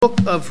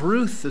Book of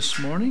Ruth this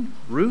morning.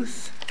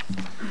 Ruth.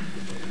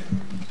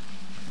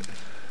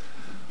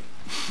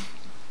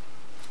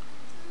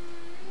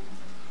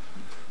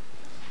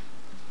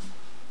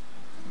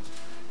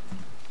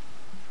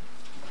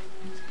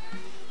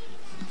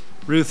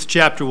 Ruth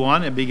chapter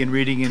 1, and begin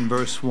reading in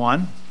verse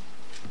 1.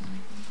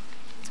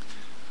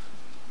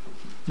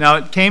 Now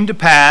it came to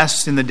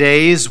pass in the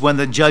days when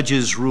the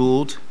judges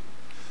ruled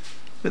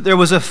that there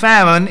was a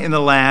famine in the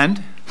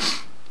land.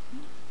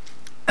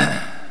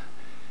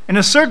 And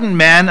a certain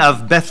man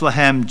of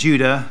Bethlehem,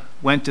 Judah,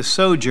 went to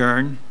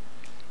sojourn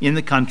in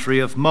the country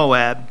of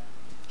Moab,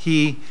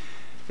 he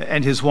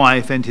and his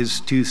wife and his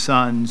 2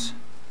 sons.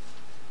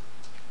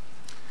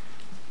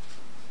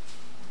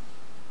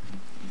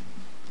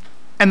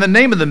 And the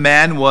name of the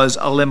man was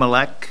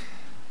Elimelech,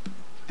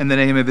 and the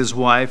name of his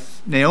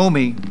wife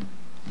Naomi,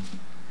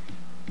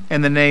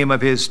 and the name of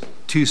his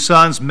 2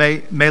 sons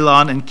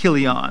Mahlon and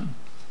Chilion,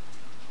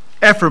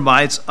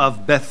 Ephraimites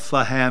of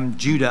Bethlehem,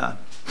 Judah.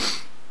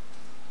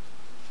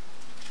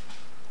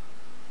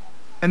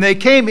 And they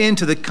came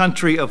into the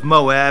country of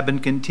Moab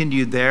and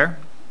continued there.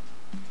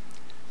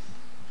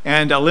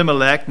 And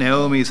Elimelech,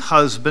 Naomi's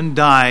husband,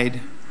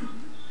 died,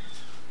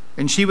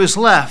 and she was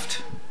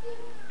left,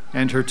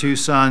 and her 2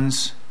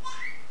 sons.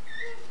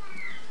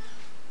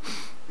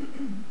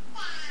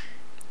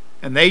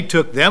 And they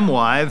took them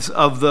wives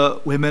of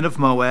the women of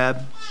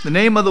Moab. The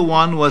name of the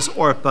one was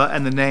Orpah,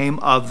 and the name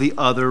of the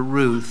other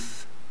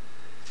Ruth.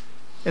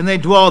 And they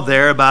dwelled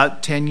there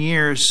about 10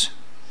 years.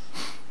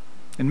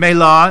 And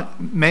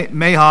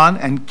Mahlon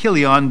and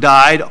Chilion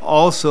died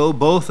also,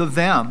 both of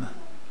them.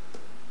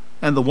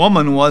 And the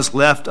woman was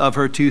left of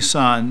her 2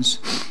 sons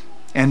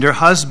and her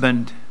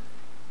husband.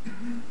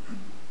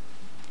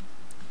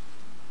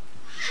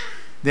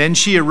 Then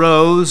she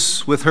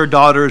arose with her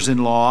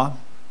daughters-in-law,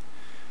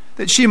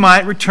 that she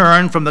might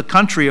return from the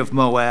country of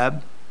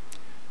Moab.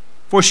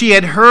 For she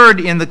had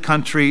heard in the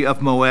country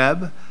of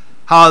Moab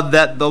how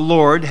that the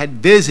Lord had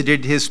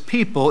visited his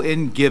people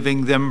in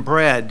giving them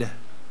bread.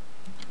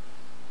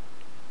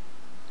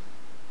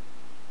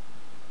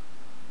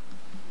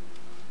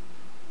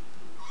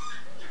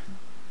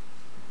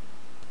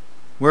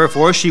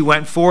 Wherefore she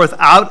went forth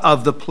out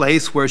of the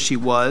place where she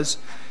was,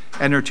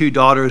 and her 2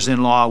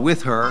 daughters-in-law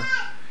with her,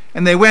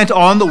 and they went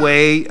on the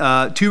way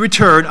to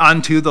return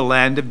unto the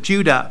land of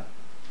Judah.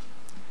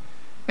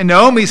 And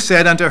Naomi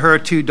said unto her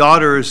 2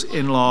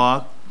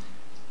 daughters-in-law,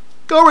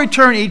 Go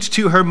return each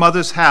to her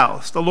mother's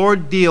house. The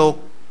Lord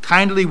deal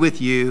kindly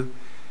with you,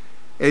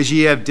 as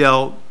ye have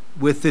dealt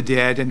with the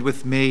dead and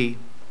with me.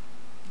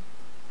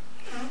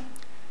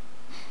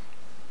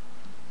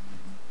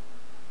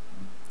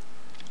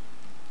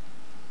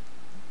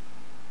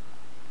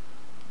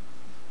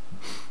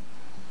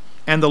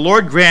 And the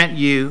Lord grant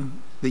you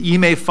that ye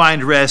may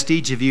find rest,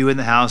 each of you, in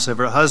the house of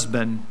her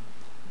husband.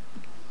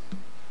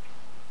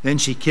 Then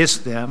she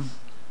kissed them,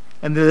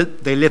 and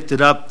they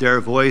lifted up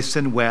their voice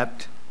and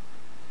wept.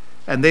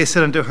 And they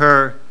said unto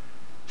her,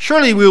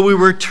 Surely will we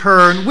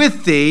return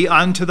with thee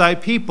unto thy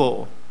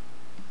people.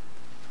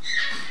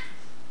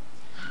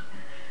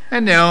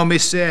 And Naomi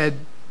said,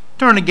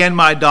 Turn again,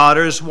 my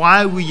daughters,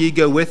 why will ye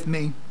go with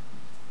me?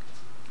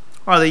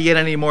 Are there yet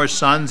any more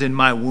sons in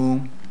my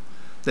womb,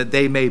 that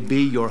they may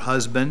be your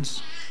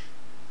husbands?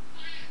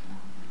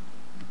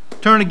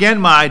 Turn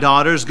again, my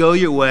daughters, go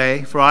your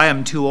way, for I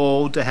am too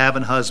old to have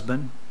an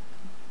husband.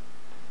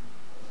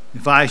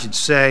 If I should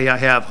say I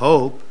have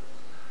hope,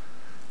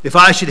 if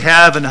I should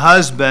have an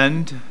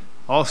husband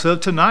also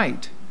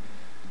tonight,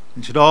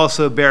 and should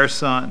also bear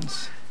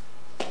sons,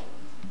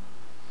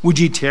 would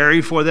ye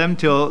tarry for them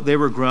till they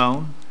were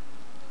grown?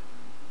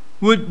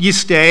 Would ye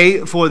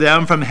stay for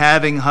them from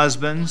having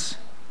husbands?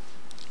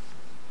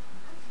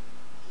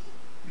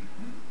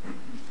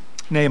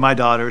 Nay, my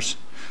daughters,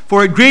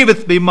 for it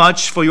grieveth me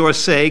much for your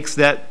sakes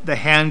that the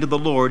hand of the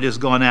Lord is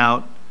gone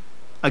out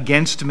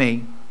against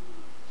me.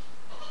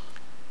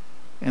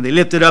 And they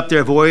lifted up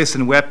their voice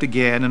and wept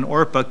again, and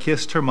Orpah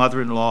kissed her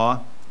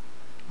mother-in-law.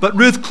 But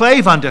Ruth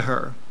clave unto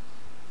her.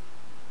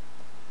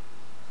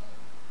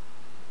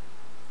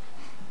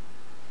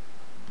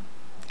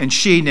 And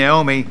she,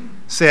 Naomi,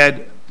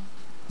 said,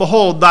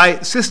 Behold,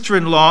 thy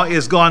sister-in-law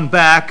is gone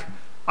back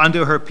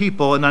unto her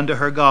people and unto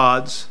her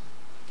gods.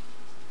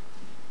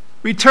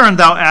 Return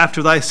thou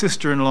after thy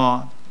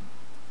sister-in-law.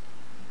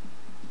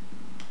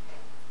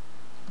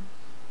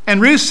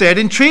 And Ruth said,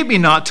 Entreat me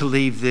not to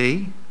leave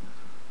thee,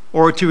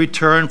 or to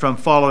return from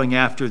following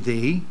after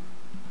thee.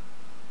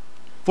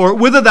 For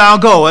whither thou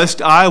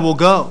goest, I will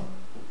go.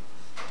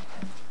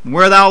 And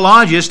where thou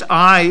lodgest,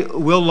 I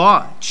will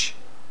lodge.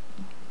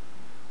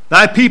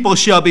 Thy people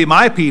shall be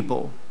my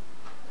people,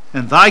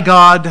 and thy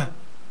God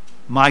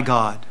my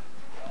God.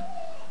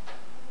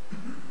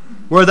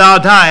 Where thou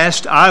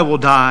diest, I will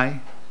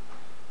die,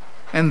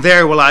 and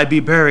there will I be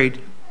buried.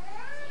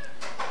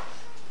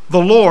 The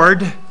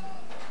Lord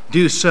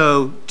do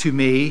so to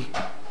me,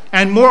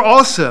 and more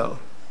also,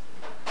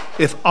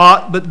 if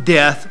aught but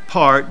death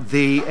part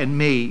thee and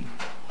me.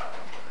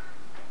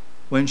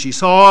 When she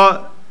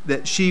saw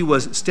that she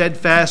was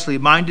steadfastly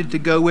minded to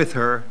go with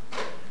her.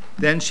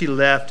 Then she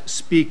left,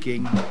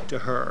 speaking to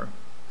her.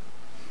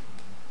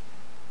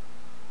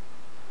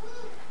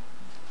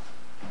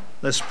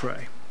 Let's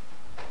pray.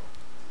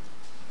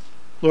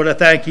 Lord, I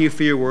thank you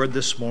for your word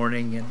this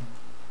morning, and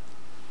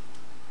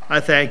I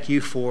thank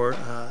you for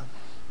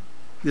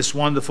this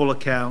wonderful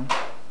account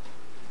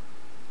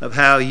of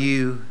how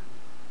you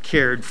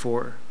cared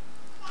for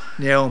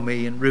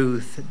Naomi and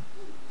Ruth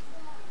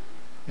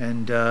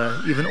and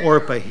even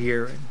Orpah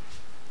here.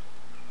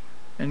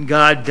 And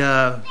God,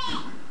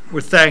 we're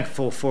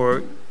thankful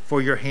for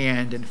your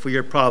hand and for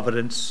your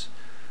providence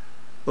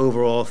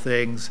over all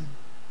things.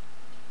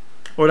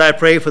 Lord, I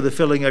pray for the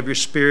filling of your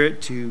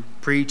Spirit to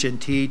preach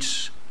and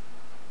teach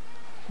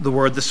the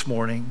word this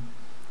morning.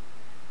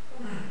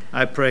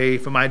 I pray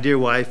for my dear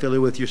wife, fill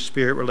her with your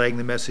Spirit, relaying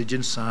the message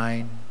in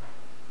sign.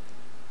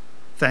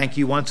 Thank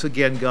you once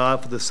again,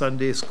 God, for the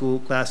Sunday school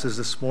classes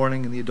this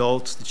morning and the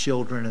adults, the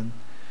children, and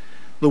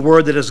the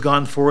word that has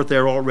gone forth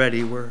there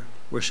already. We're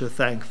so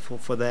thankful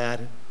for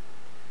that.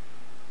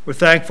 We're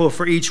thankful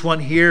for each one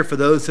here, for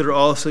those that are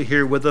also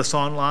here with us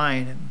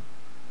online. And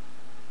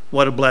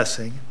what a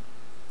blessing.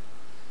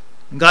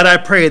 And God, I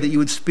pray that you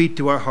would speak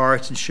to our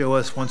hearts and show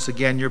us once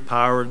again your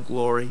power and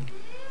glory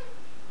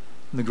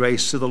and the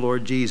grace of the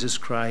Lord Jesus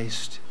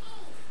Christ.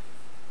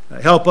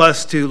 Help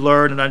us to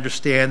learn and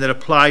understand and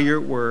apply your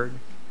word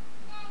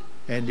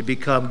and to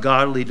become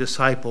godly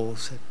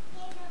disciples.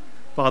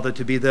 Father,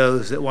 to be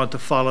those that want to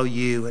follow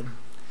you and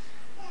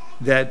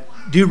that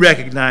do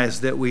recognize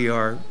that we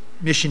are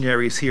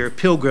missionaries here,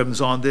 pilgrims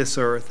on this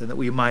earth, and that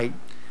we might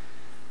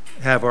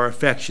have our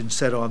affection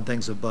set on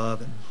things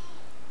above. And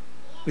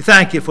we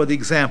thank you for the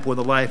example in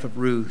the life of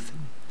Ruth,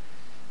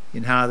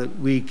 in how that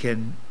we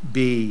can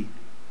be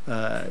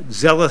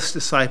zealous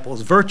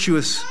disciples,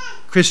 virtuous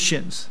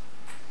Christians,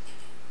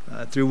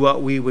 through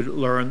what we would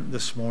learn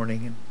this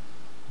morning, and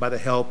by the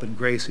help and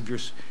grace of your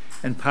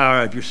and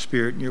power of your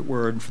Spirit and your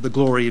word, and for the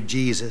glory of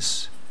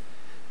Jesus.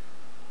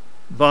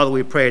 Father,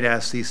 we pray and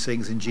ask these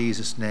things in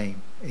Jesus'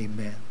 name.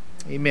 Amen.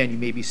 Amen. You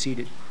may be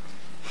seated.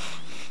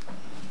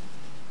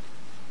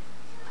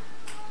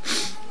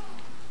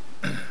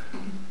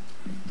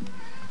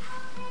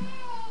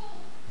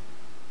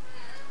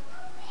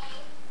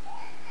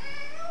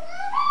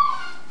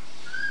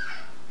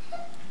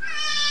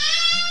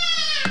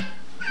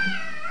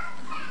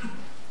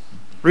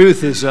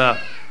 Ruth is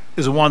a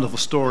wonderful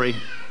story.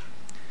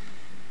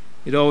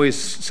 It always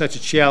such a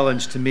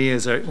challenge to me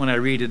when I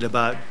read it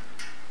about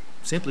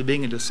simply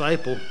being a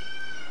disciple,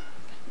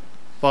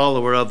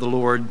 follower of the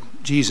Lord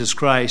Jesus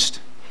Christ.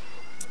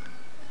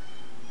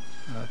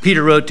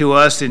 Peter wrote to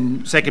us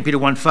in 2 Peter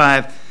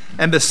 1:5,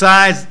 and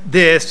besides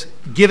this,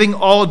 giving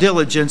all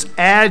diligence,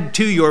 add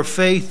to your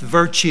faith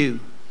virtue.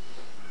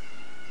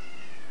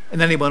 And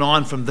then he went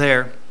on from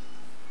there.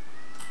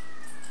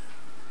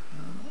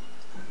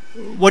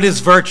 What is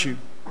virtue?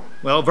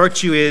 Well,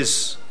 virtue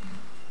is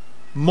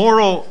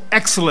moral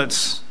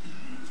excellence,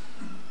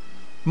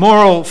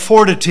 moral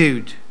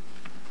fortitude,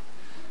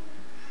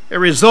 a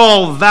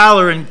resolve,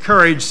 valor, and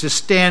courage to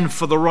stand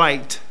for the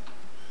right,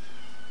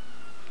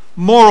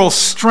 moral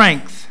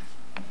strength,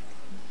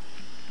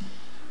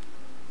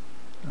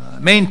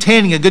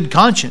 maintaining a good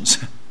conscience,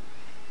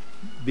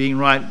 being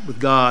right with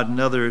God and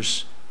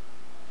others,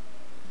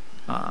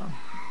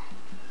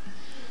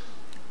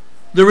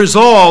 the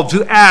resolve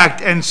to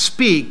act and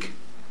speak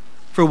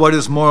for what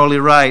is morally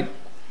right.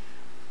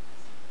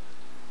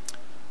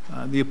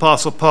 The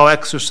Apostle Paul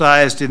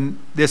exercised in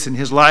this in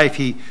his life.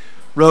 He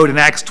wrote in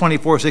Acts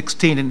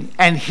 24:16,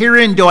 and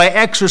herein do I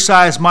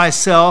exercise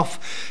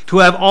myself to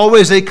have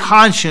always a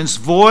conscience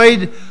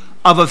void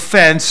of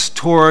offense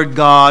toward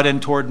God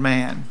and toward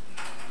man.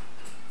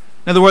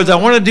 In other words, I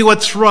want to do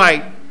what's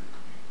right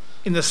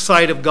in the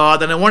sight of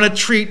God, and I want to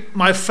treat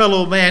my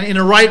fellow man in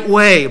a right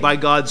way by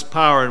God's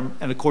power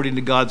and according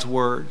to God's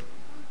word.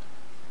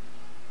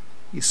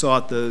 He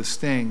sought those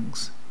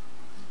things.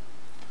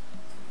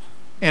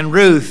 And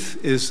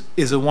Ruth is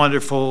a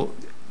wonderful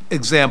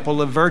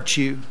example of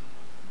virtue.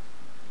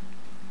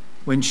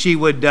 When she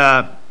would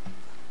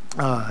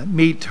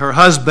meet her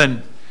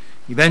husband,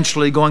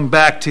 eventually going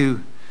back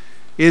to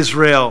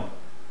Israel,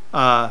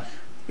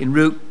 in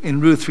Ruth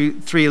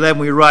 3:11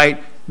 we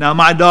write, now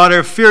my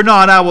daughter, fear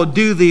not, I will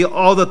do thee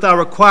all that thou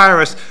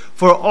requirest,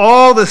 for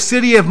all the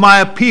city of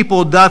my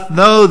people doth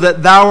know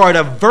that thou art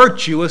a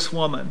virtuous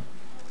woman.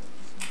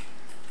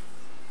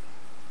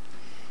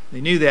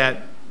 They knew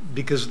that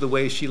because of the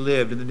way she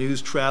lived, and the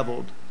news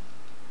traveled.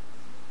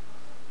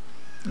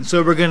 And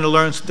so we're going to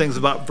learn some things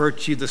about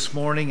virtue this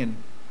morning, and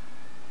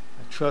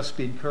I trust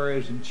be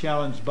encouraged and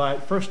challenged by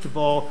it. First of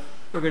all,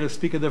 we're going to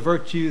speak of the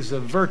virtues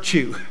of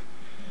virtue.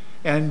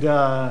 And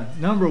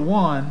number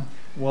one,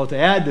 well, to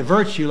add the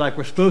virtue like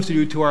we're supposed to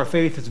do to our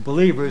faith as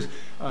believers,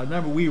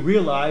 we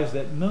realize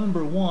that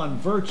number one,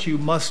 virtue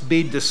must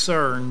be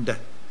discerned.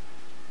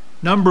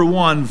 Number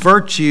one,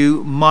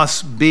 virtue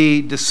must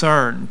be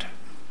discerned.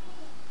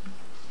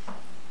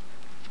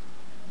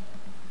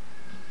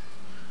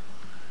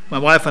 My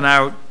wife and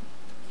I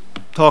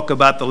talk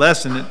about the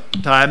lesson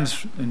at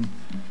times and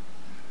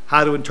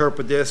how to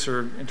interpret this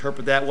or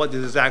interpret that. What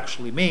does this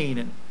actually mean?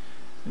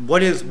 And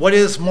what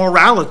is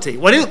morality?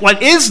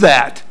 What is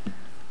that?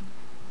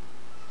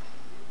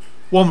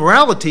 Well,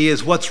 morality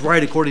is what's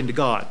right according to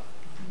God.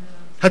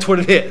 That's what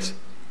it is.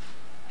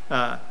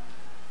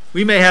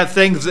 We may have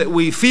things that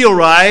we feel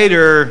right,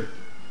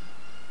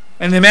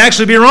 and they may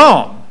actually be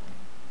wrong.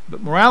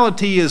 But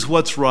morality is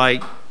what's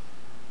right.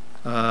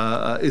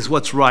 Is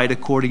what's right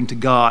according to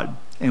God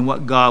and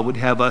what God would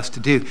have us to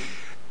do.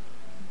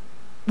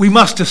 We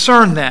must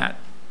discern that.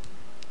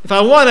 If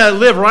I want to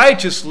live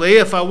righteously,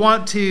 if I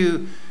want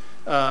to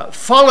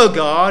follow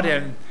God,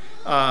 and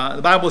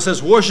the Bible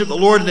says worship the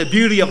Lord in the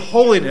beauty of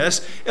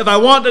holiness, if I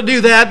want to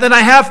do that, then I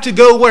have to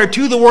go where?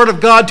 To the Word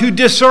of God to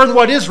discern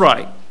what is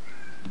right.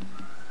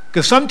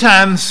 Because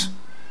sometimes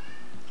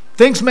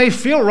things may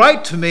feel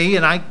right to me,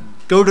 and I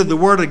go to the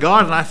Word of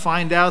God and I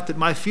find out that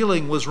my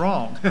feeling was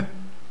wrong.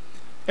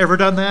 Ever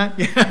done that?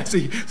 Yeah.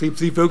 See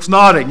folks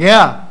nodding.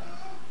 Yeah.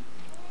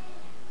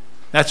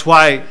 That's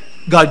why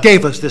God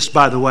gave us this,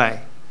 by the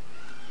way.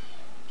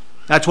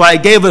 That's why He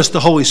gave us the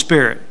Holy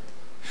Spirit.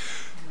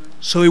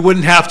 So we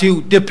wouldn't have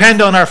to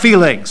depend on our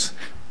feelings.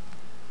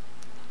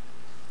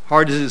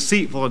 Hard is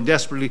deceitful and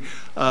desperately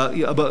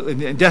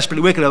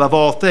wicked above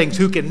all things.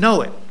 Who can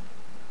know it?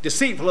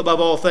 Deceitful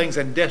above all things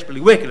and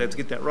desperately wicked. Let's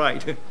get that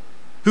right.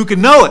 Who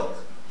can know it?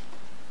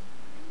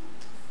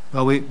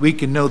 Well, we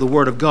can know the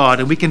Word of God,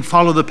 and we can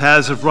follow the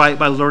paths of right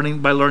by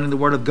learning the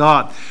Word of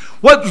God.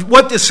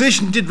 What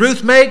decision did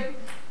Ruth make?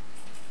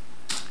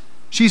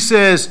 She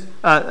says,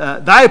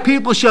 "Thy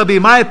people shall be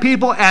my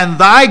people, and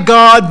thy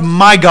God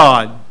my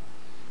God."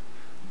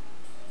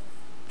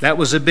 That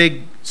was a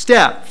big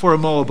step for a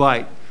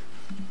Moabite.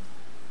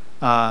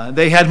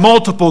 They had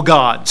multiple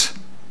gods,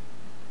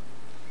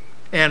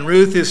 and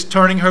Ruth is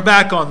turning her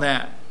back on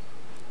that.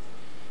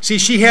 See,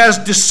 she has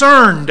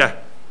discerned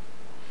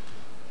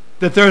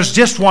that there's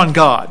just one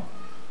God.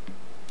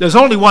 There's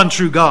only one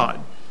true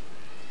God.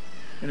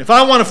 And if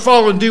I want to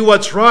follow and do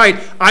what's right,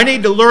 I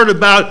need to learn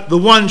about the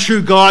one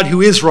true God who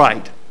is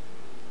right.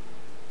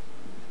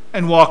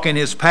 And walk in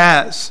His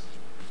paths.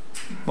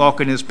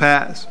 Walk in His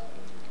paths.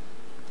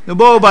 The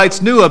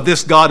Moabites knew of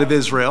this God of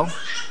Israel.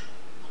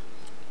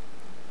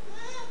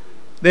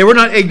 They were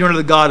not ignorant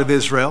of the God of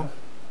Israel.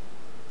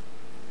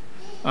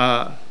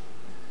 The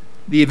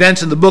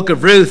events in the book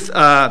of Ruth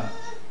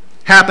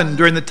happened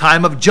during the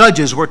time of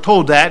Judges. We're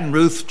told that in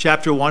Ruth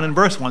chapter 1 and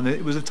verse 1. That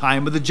it was the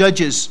time of the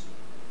Judges.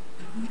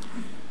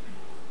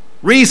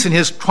 Reese, in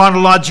his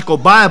chronological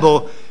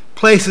Bible,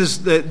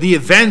 places the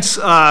events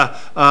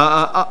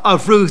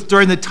of Ruth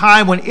during the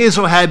time when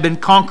Israel had been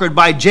conquered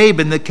by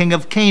Jabin, the king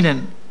of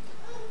Canaan.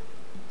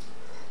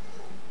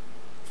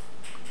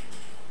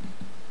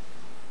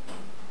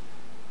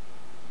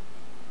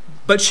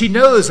 But she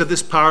knows of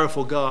this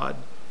powerful God.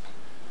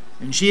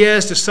 And she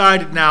has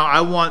decided now,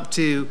 I want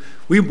to,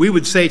 we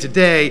would say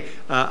today,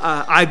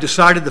 I've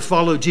decided to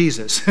follow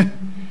Jesus.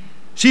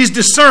 She's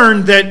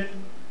discerned that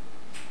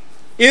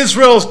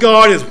Israel's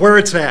God is where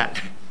it's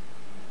at.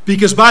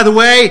 Because, by the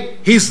way,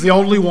 He's the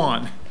only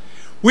one.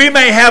 We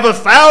may have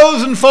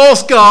 1,000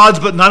 false gods,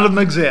 but none of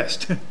them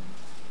exist.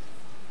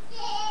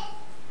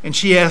 And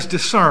she has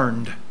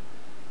discerned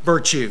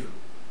virtue.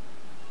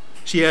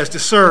 She has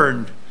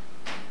discerned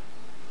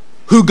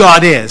who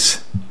God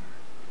is.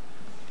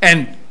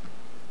 And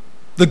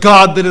the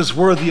God that is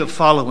worthy of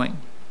following.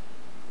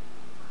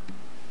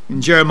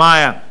 In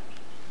Jeremiah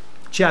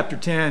chapter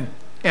 10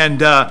 and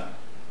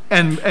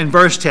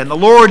verse 10, the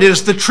Lord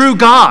is the true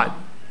God.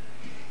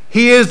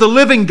 He is the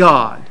living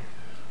God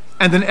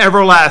and an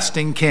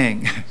everlasting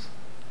King.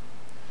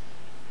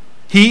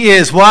 He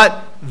is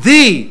what?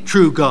 The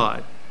true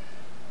God.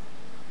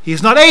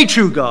 He's not a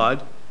true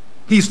God.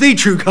 He's the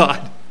true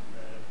God.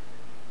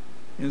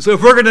 And so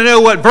if we're going to know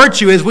what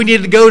virtue is, we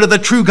need to go to the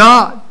true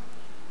God.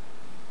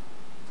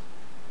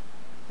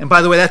 And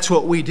by the way, that's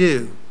what we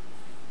do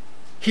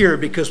here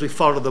because we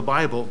follow the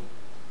Bible.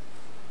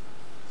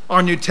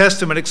 Our New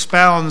Testament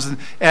expounds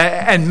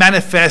and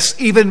manifests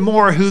even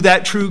more who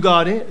that true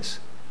God is.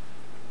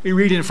 We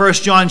read in 1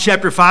 John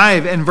chapter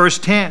 5 and verse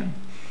 10,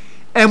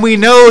 "And we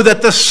know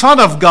that the Son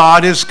of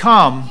God is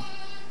come,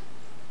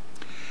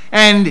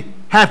 and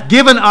hath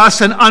given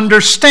us an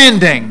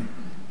understanding,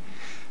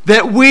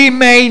 that we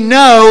may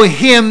know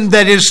Him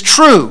that is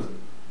true.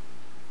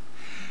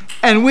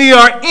 And we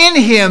are in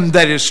Him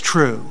that is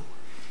true,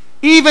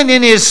 even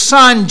in His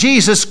Son,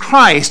 Jesus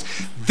Christ.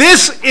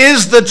 This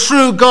is the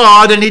true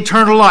God and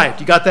eternal life."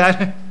 You got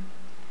that?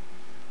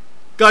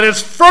 God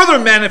has further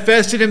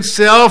manifested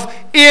Himself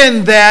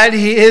in that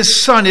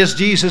His Son is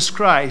Jesus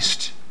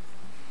Christ.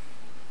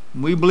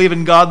 We believe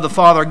in God the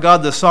Father,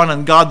 God the Son,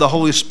 and God the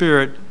Holy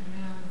Spirit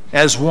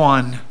as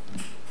one.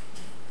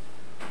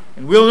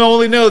 And we'll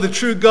only know the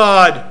true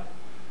God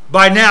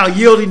by now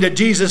yielding to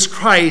Jesus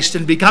Christ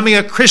and becoming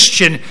a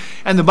Christian.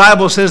 And the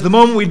Bible says the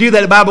moment we do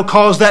that, the Bible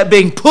calls that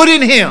being put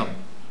in Him.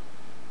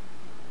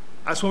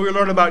 That's when we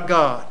learn about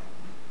God.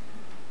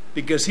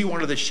 Because He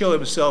wanted to show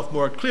Himself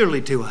more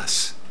clearly to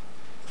us.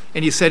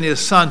 and he sent his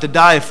Son to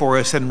die for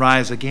us and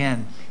rise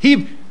again.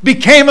 He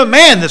became a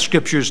man, the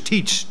Scriptures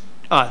teach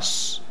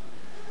us.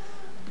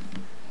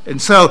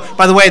 And so,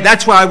 by the way,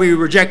 that's why we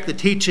reject the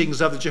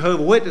teachings of the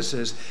Jehovah's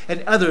Witnesses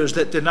and others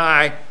that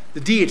deny the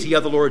deity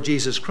of the Lord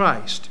Jesus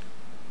Christ.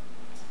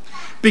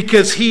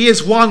 Because he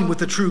is one with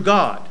the true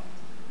God.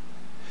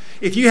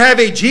 If you have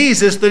a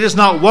Jesus that is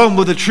not one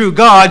with the true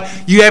God,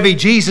 you have a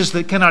Jesus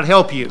that cannot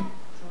help you.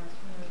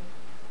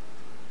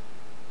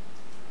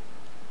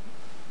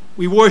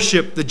 We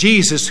worship the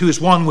Jesus who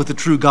is one with the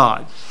true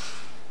God.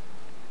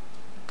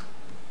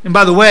 And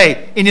by the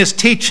way, in his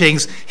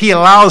teachings, he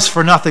allows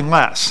for nothing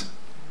less.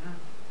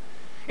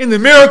 In the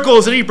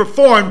miracles that he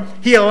performed,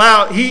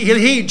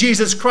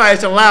 Jesus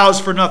Christ, allows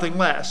for nothing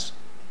less.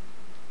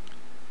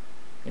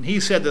 And he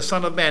said, the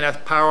Son of Man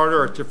hath power on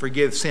earth to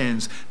forgive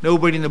sins.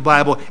 Nobody in the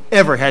Bible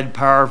ever had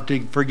power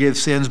to forgive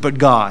sins but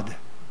God.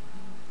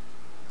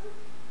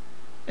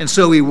 And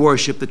so we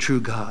worship the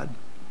true God.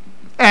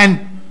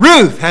 And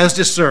Ruth has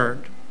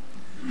discerned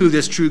who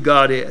this true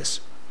God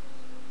is.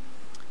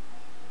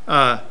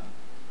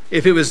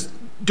 If it was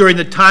during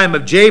the time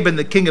of Jabin,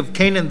 the king of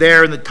Canaan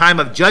there, in the time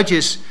of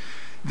Judges,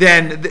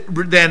 then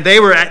they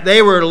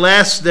were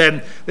less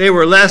than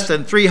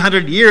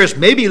 300 years,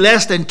 maybe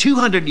less than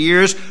 200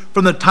 years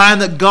from the time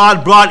that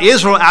God brought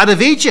Israel out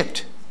of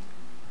Egypt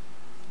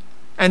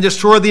and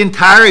destroyed the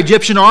entire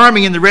Egyptian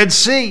army in the Red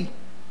Sea.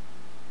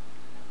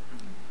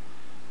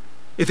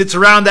 If it's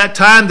around that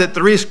time that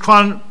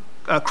the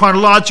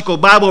chronological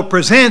Bible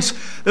presents,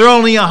 they're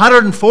only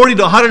 140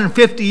 to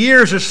 150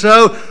 years or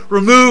so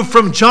removed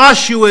from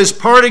Joshua's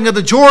parting of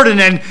the Jordan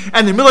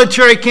and the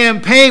military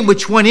campaign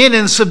which went in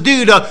and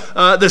subdued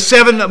the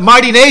 7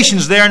 mighty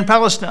nations there in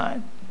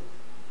Palestine.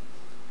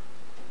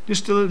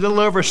 Just a little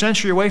over a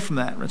century away from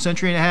that, a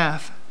century and a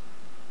half.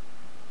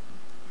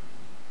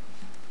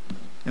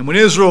 And when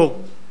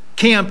Israel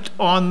camped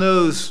on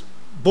those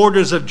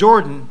borders of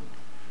Jordan,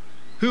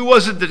 who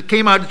was it that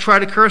came out to try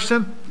to curse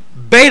them?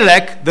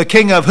 Balak, the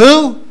king of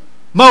who?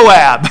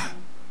 Moab.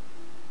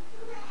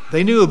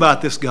 They knew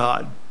about this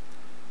God.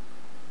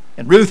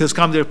 And Ruth has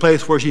come to a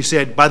place where she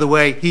said, by the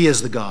way, he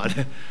is the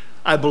God.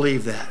 I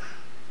believe that.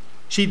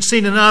 She'd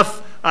seen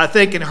enough, I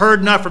think, and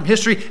heard enough from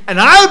history, and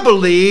I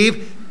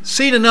believe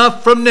seen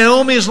enough from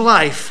Naomi's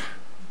life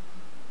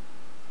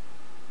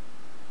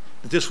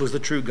that this was the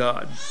true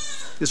God.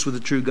 This was the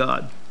true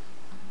God.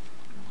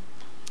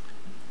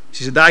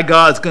 She said, thy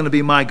God's going to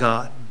be my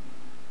God.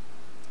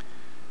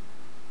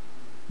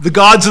 The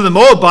gods of the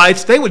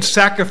Moabites, they would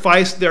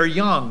sacrifice their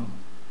young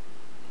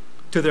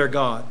to their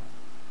God.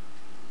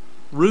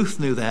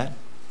 Ruth knew that.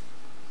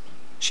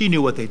 She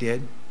knew what they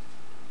did.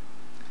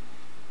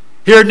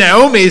 Here,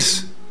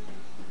 Naomi's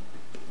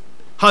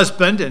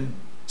husband and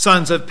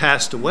sons have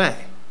passed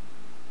away.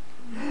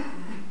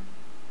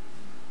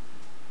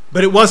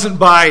 But it wasn't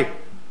by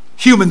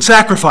human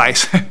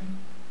sacrifice.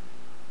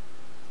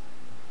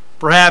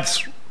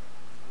 Perhaps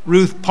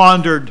Ruth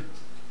pondered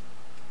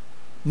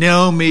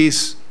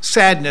Naomi's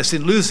sadness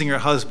in losing her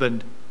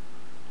husband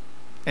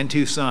and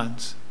 2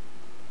 sons.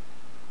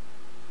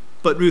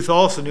 But Ruth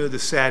also knew the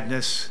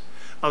sadness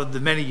of the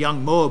many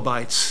young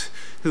Moabites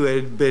who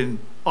had been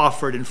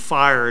offered in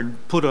fire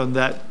and put on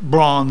that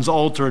bronze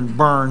altar and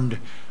burned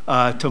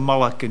to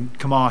Moloch and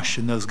Chemosh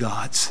and those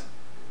gods.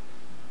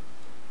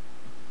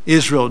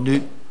 Israel,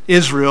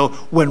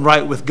 when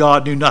right with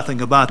God, knew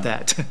nothing about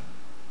that.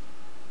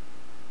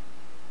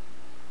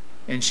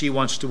 And she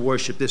wants to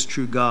worship this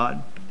true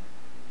God.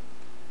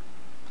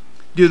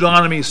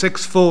 Deuteronomy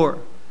 6:4.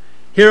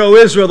 Hear, O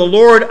Israel, the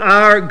Lord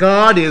our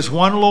God is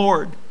one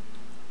Lord.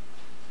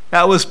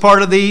 That was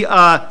part of the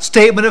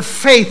statement of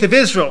faith of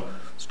Israel.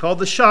 It's called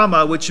the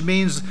Shema, which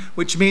means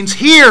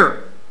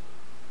hear.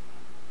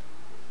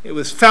 It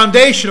was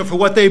foundational for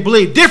what they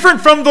believed,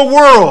 different from the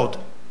world.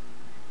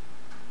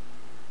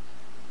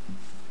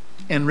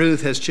 And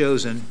Ruth has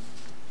chosen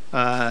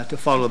to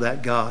follow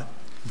that God.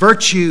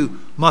 Virtue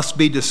must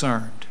be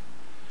discerned.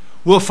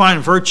 We'll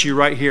find virtue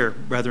right here,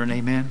 brethren.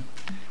 Amen.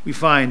 We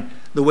find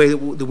the way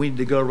that we need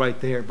to go right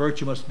there.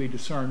 Virtue must be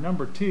discerned.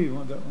 Number 2,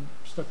 I got one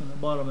stuck in the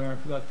bottom there. I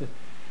forgot to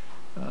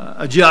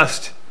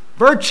adjust.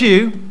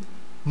 Virtue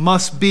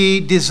must be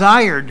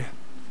desired.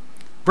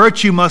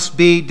 Virtue must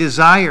be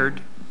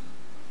desired.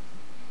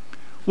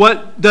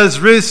 What does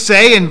Ruth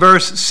say in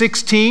verse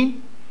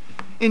 16?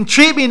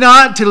 Entreat me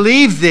not to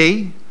leave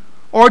thee,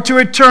 or to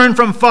return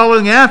from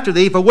following after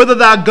thee, for whither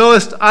thou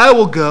goest I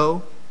will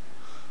go.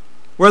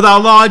 Where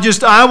thou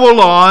lodgest, I will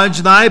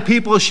lodge. Thy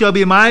people shall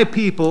be my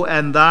people,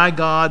 and thy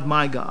God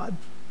my God.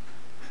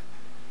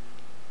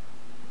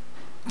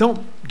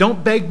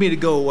 Don't beg me to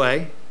go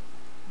away.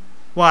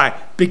 Why?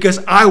 Because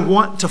I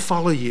want to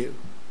follow you.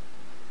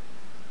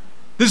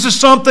 This is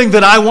something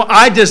that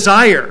I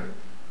desire.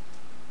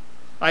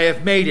 I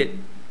have made it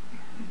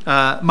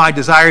my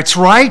desire. It's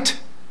right,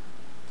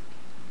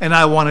 and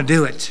I want to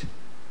do it.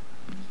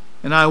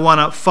 And I want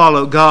to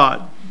follow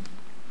God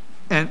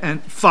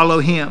and follow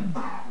Him.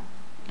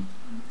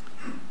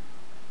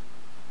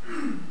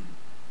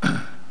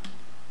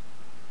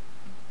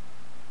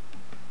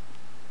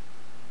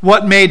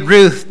 what made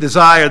Ruth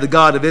desire the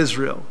God of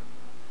Israel?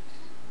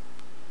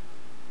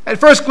 At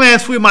first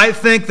glance, we might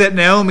think that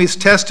Naomi's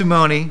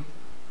testimony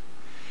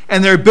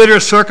and their bitter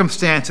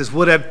circumstances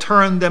would have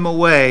turned them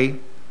away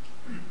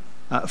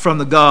from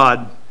the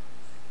God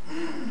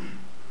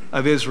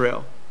of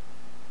Israel.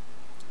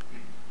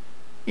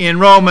 In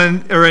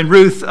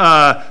Ruth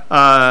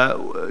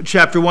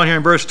chapter 1 here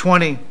in verse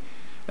 20,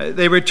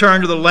 they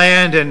return to the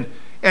land,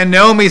 and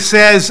Naomi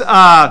says,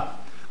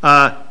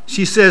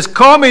 she says,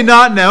 "Call me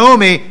not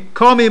Naomi,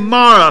 call me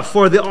Mara,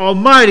 for the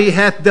Almighty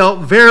hath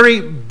dealt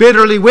very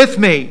bitterly with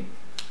me.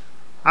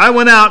 I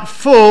went out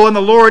full, and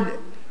the Lord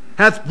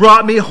hath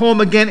brought me home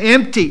again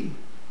empty.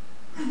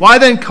 Why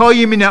then call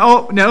ye me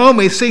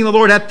Naomi, seeing the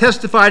Lord hath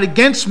testified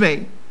against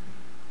me?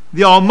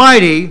 The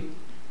Almighty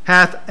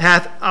hath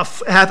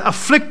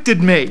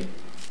afflicted me."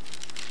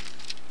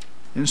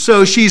 And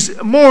so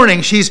she's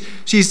mourning. She's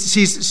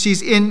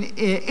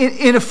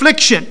in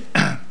affliction.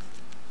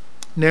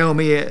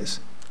 Naomi is.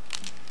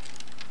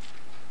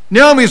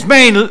 Naomi's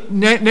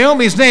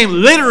name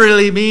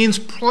literally means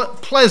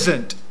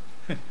pleasant.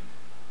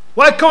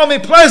 Why call me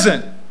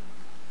pleasant?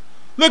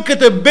 Look at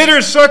the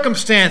bitter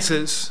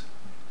circumstances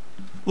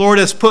Lord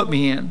has put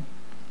me in.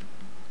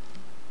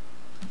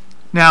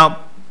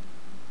 Now,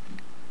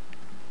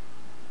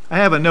 I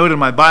have a note in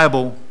my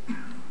Bible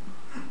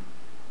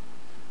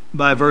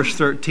by verse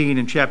 13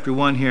 in chapter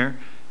 1 here.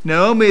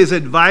 Naomi's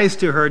advice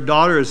to her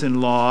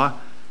daughters-in-law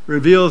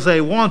reveals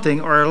a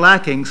wanting or a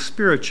lacking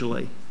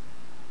spiritually.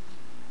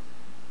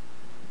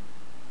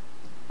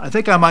 I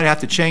think I might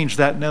have to change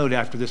that note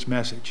after this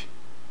message.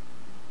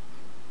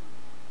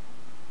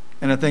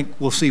 And I think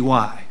we'll see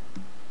why.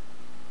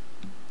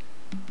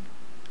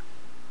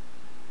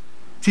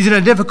 She's in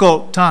a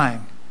difficult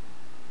time,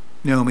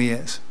 Naomi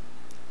is.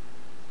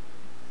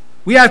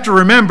 We have to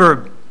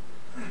remember,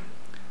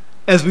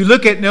 as we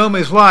look at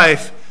Naomi's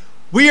life,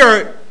 we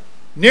are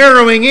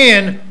narrowing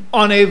in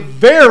on a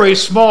very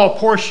small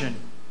portion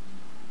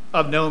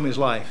of Naomi's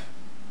life.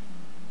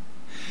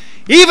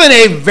 Even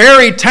a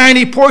very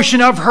tiny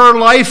portion of her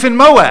life in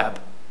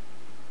Moab.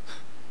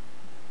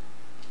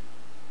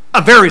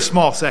 A very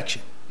small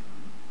section.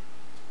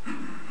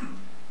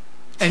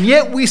 And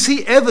yet we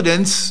see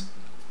evidence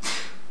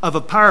of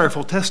a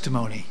powerful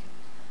testimony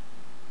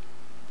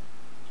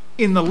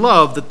in the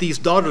love that these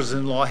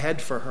daughters-in-law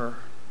had for her.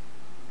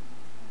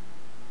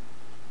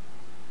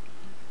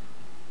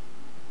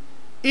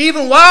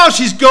 Even while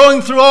she's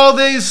going through all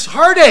these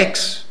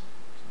heartaches.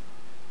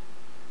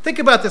 Think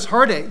about these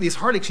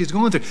heartaches she's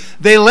going through.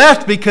 They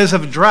left because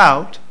of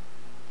drought.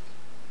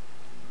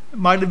 It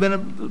might have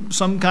been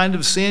some kind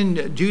of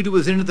sin Judah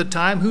was in at the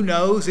time. Who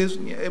knows?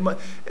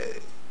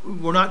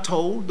 We're not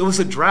told. There was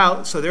a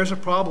drought, so there's a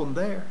problem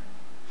there.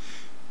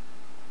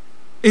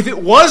 If it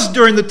was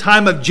during the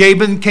time of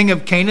Jabin, king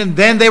of Canaan,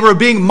 then they were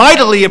being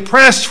mightily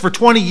oppressed for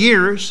 20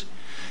 years.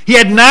 He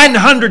had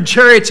 900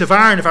 chariots of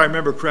iron, if I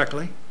remember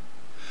correctly.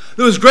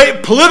 There was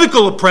great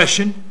political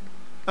oppression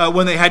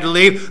when they had to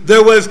leave.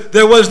 There was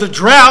the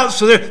drought,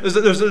 so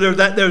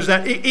there's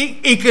that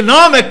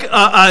economic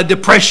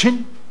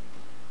depression.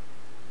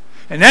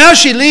 And now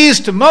she leaves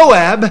to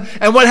Moab,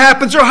 and what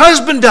happens? Her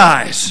husband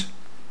dies.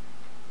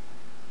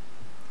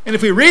 And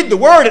if we read the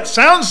word, it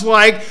sounds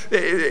like,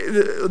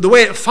 the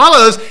way it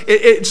follows,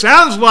 it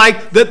sounds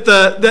like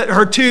that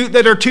her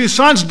two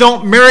sons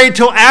don't marry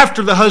till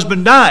after the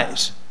husband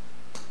dies.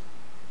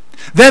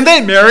 Then they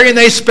marry and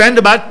they spend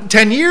about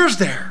 10 years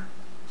there.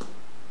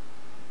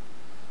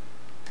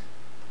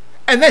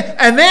 And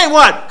then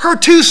what? Her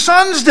two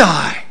sons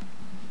die.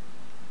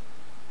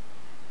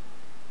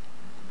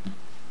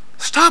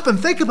 Stop and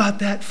think about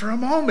that for a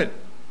moment.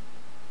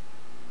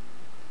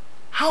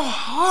 How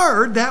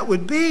hard that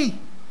would be.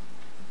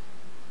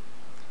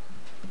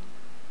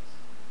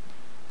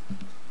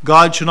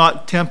 God shall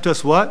not tempt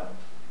us what?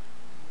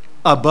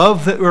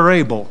 Above that we're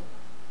able.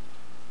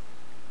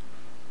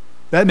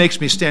 That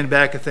makes me stand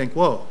back and think,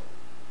 whoa.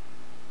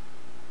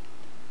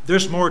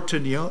 There's more to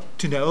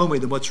Naomi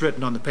than what's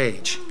written on the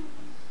page.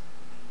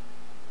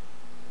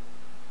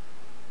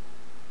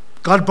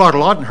 God brought a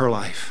lot in her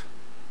life.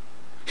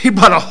 He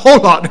brought a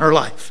whole lot in her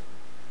life.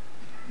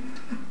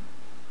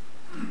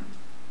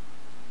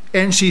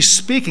 And she's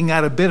speaking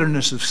out of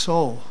bitterness of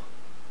soul.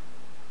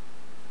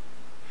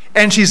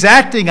 And she's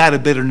acting out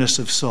of bitterness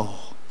of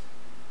soul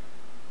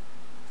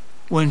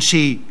when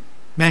she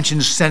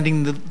mentions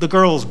sending the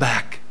girls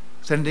back,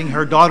 sending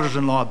her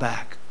daughters-in-law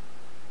back.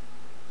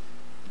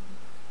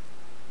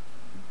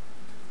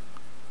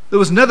 There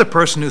was another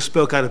person who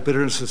spoke out of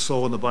bitterness of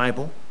soul in the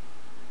Bible.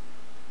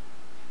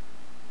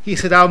 He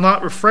said, "I'll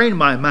not refrain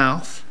my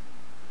mouth.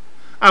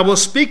 I will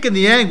speak in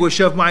the anguish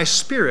of my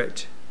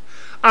spirit.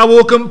 I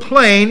will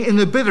complain in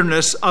the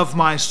bitterness of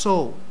my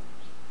soul."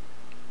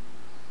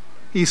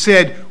 He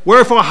said,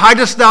 "Wherefore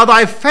hidest thou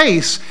thy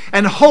face,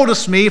 and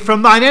holdest me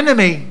from thine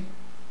enemy?"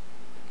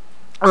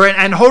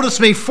 And holdest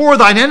me for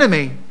thine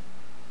enemy.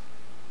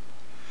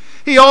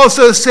 He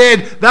also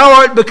said, "Thou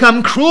art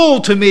become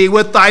cruel to me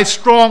with thy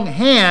strong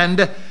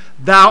hand.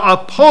 Thou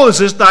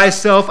opposest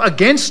thyself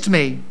against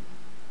me."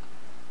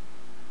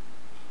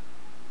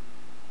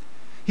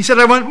 He said,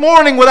 I went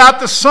mourning without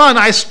the sun.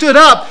 I stood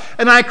up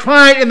and I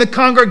cried in the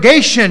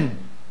congregation.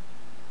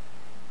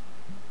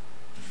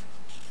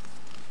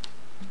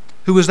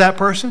 Who was that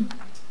person?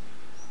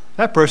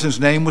 That person's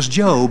name was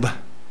Job.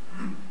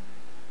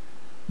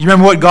 You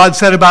remember what God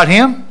said about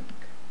him?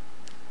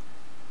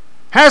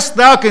 Hast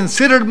thou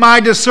considered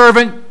my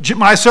servant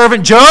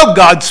Job?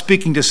 God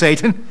speaking to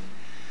Satan.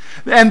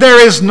 And there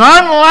is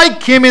none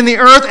like him in the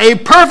earth, a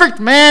perfect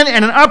man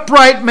and an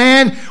upright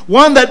man,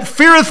 one that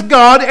feareth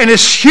God and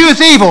escheweth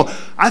evil.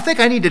 I think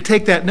I need to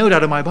take that note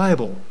out of my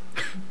Bible.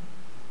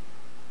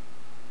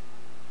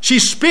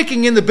 She's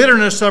speaking in the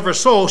bitterness of her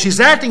soul. She's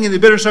acting in the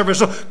bitterness of her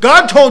soul.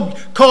 God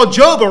called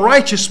Job a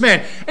righteous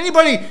man.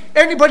 Anybody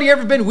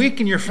ever been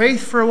weak in your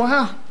faith for a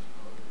while?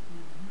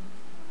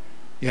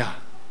 Yeah.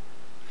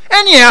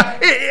 And yeah,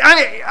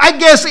 I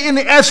guess in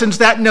the essence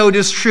that note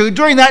is true.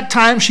 During that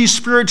time, she's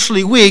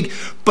spiritually weak.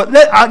 But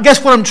I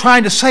guess what I'm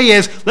trying to say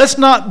is, let's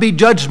not be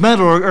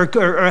judgmental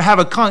or have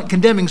a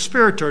condemning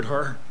spirit toward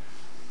her.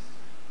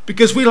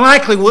 Because we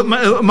likely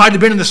might have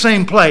been in the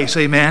same place,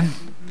 amen?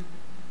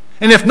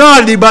 And if not,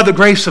 it'd be by the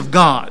grace of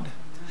God.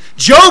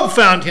 Job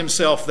found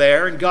himself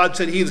there, and God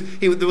said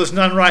there was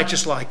none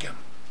righteous like him.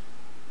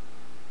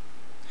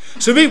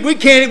 So we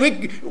can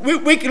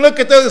look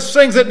at those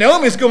things that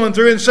Naomi's going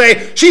through and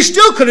say, she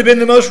still could have been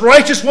the most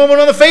righteous woman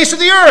on the face of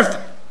the earth.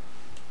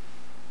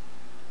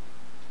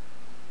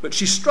 But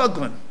she's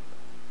struggling.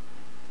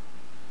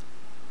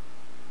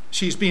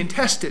 She's being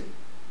tested.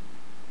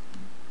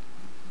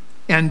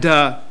 And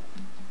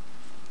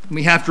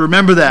we have to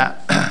remember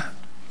that.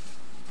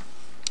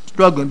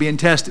 Struggling, being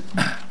tested.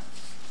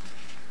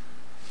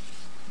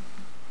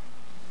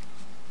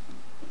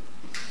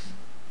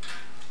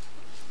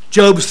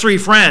 Job's three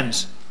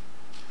friends,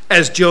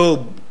 as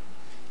Job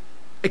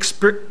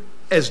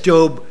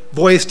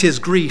voiced his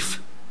grief,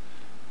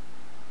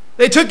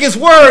 they took his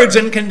words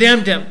and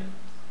condemned him.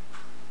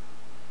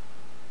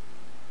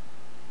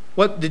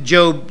 What did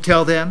Job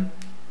tell them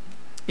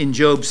in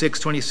Job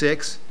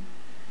 6:26?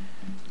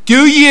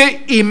 Do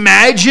ye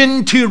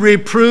imagine to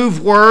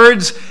reprove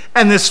words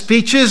and the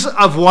speeches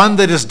of one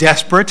that is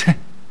desperate?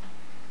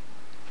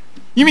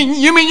 You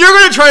mean you're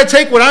going to try to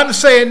take what I'm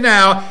saying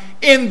now,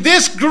 in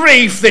this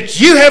grief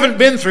that you haven't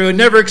been through and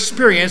never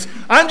experienced,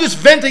 I'm just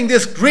venting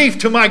this grief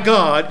to my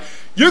God.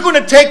 You're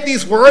going to take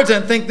these words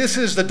and think this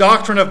is the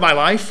doctrine of my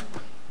life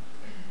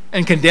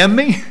and condemn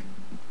me?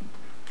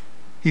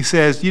 He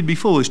says, you'd be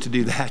foolish to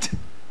do that.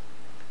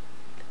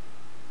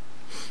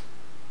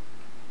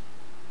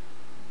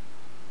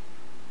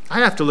 I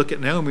have to look at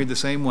Naomi the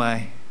same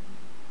way.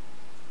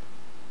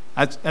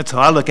 That's how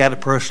I look at it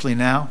personally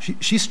now.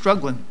 She's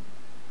struggling.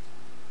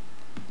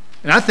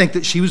 And I think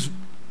that she was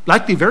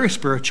likely very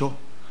spiritual.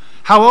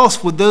 How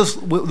else would those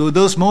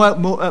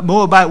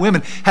Moabite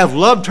women have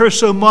loved her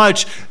so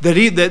much that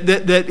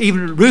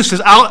even Ruth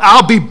says,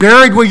 I'll be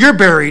buried where you're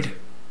buried?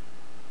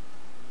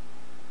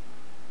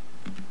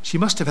 She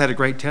must have had a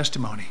great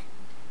testimony.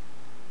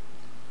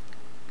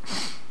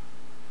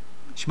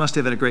 She must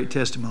have had a great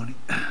testimony.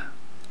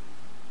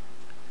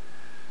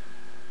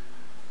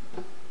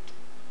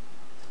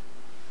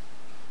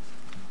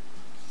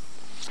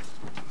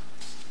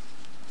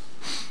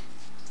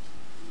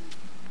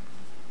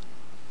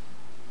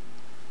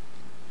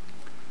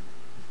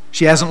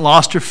 She hasn't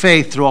lost her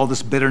faith through all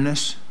this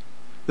bitterness.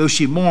 Though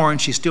she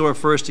mourns, she still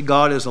refers to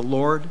God as the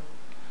Lord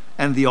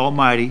and the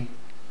Almighty.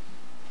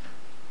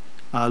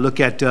 Look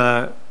at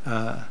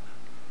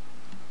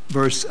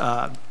verse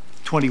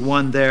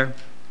 21 there.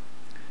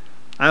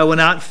 I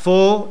went out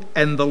full,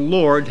 and the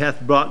Lord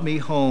hath brought me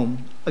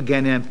home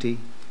again empty.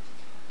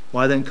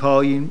 Why then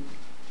call ye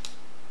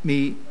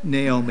me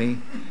Naomi,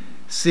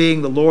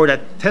 seeing the Lord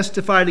hath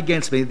testified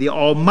against me, the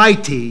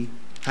Almighty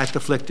hath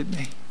afflicted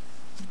me.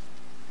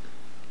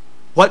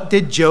 What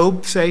did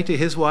Job say to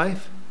his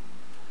wife?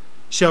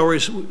 Shall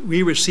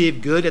we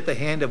receive good at the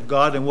hand of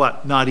God and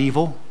what? Not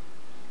evil?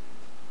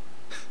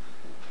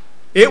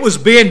 It was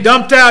being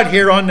dumped out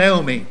here on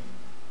Naomi.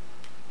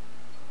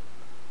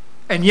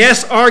 And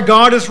yes, our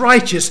God is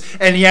righteous,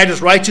 and he had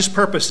his righteous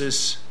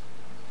purposes.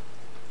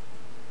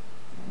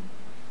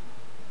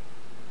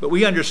 But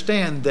we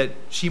understand that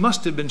she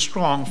must have been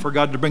strong for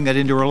God to bring that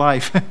into her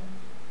life.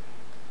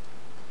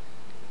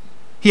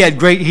 He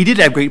did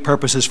have great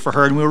purposes for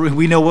her, and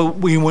we know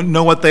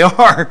what they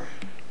are.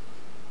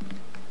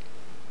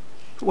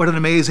 What an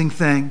amazing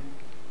thing.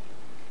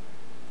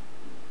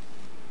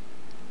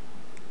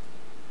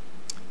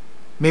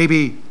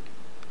 Maybe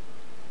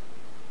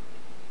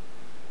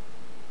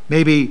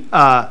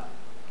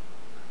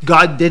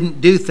God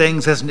didn't do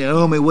things as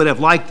Naomi would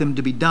have liked them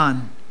to be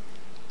done.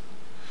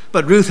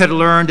 But Ruth had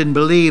learned and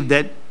believed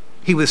that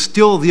he was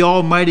still the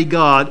Almighty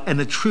God and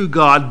the true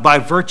God by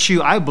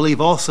virtue, I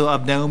believe, also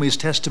of Naomi's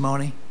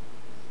testimony.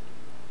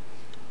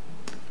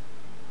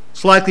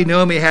 It's likely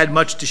Naomi had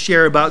much to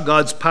share about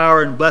God's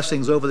power and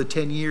blessings over the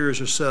 10 years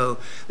or so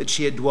that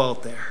she had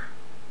dwelt there.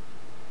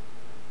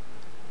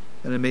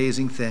 An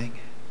amazing thing.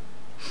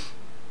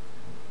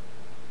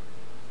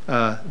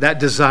 That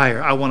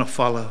desire, I want to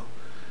follow.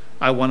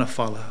 I want to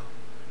follow.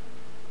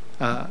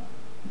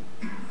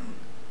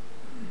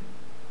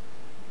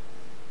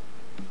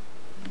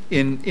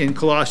 In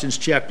Colossians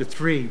chapter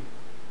 3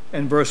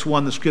 and verse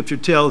 1, the scripture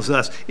tells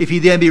us, if ye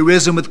then be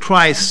risen with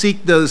Christ,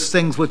 seek those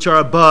things which are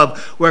above,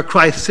 where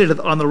Christ sitteth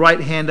on the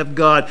right hand of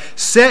God.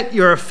 Set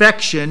your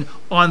affection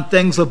on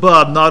things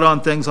above, not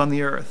on things on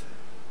the earth.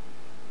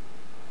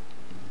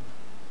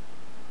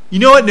 You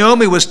know what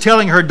Naomi was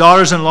telling her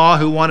daughters-in-law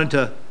who wanted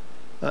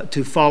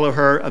to follow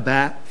her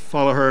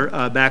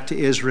back to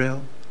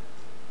Israel?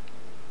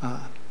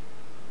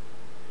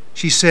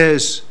 She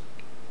says,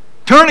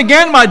 turn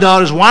again, my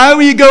daughters. Why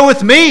will you go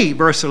with me?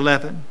 Verse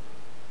 11.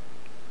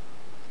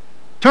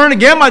 Turn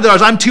again, my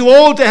daughters. I'm too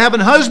old to have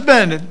a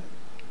husband.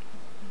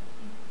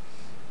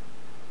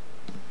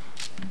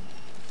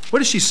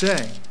 What is she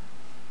saying?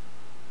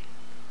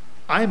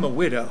 I am a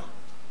widow,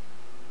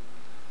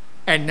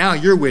 and now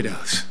you're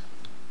widows.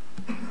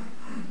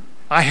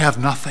 I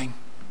have nothing.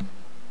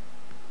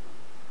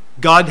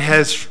 God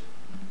has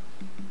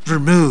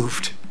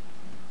removed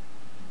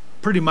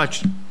pretty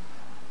much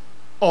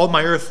all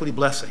my earthly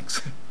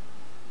blessings.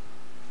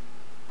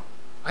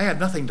 I have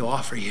nothing to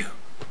offer you.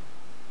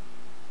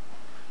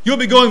 You'll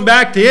be going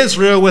back to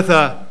Israel with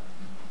a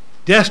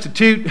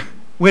destitute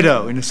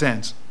widow, in a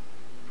sense.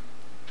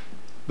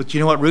 But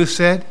you know what Ruth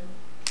said?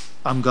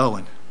 I'm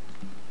going.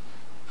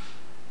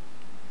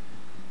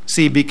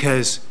 See,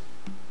 because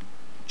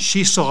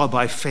she saw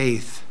by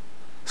faith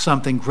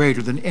something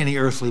greater than any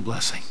earthly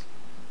blessing.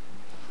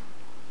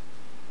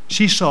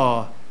 She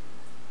saw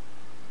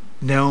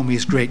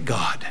Naomi's great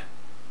God.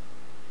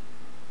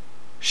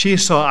 She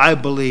saw, I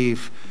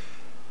believe,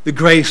 the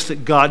grace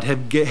that God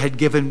had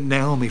given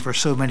Naomi for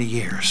so many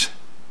years.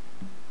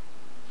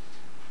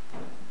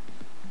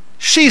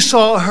 She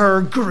saw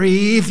her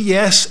grieve,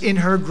 yes, in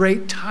her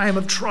great time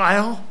of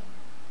trial,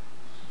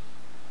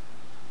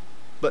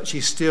 but she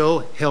still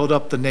held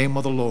up the name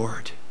of the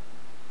Lord.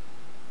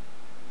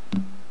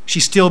 She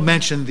still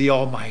mentioned the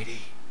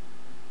Almighty.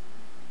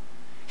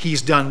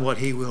 He's done what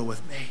He will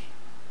with me.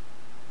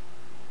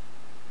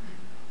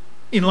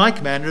 In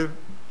like manner,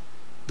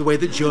 the way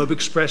that Job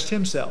expressed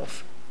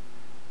himself.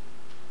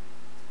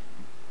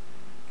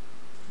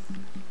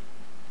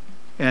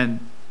 And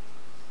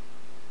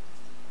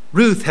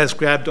Ruth has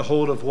grabbed a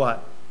hold of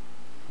what?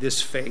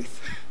 This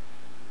faith.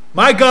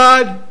 My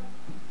God,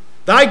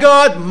 thy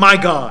God, my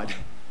God.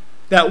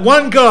 That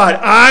one God,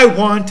 I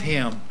want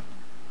Him.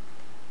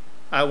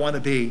 I want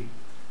to be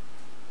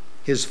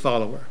His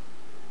follower.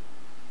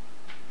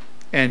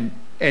 And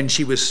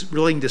she was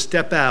willing to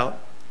step out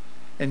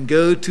and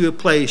go to a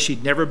place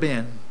she'd never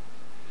been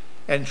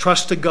and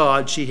trust a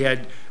God she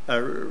had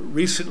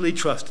recently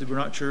trusted. We're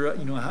not sure,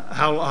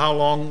 how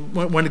long,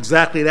 when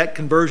exactly that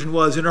conversion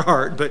was in her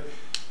heart,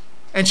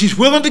 and she's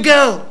willing to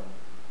go.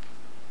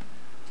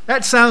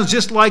 That sounds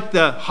just like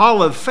the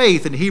hall of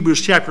faith in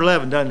Hebrews chapter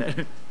 11,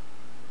 doesn't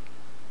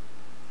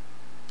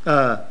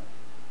it?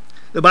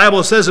 The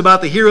Bible says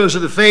about the heroes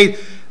of the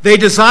faith, they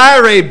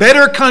desire a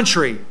better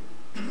country.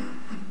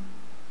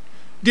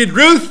 Did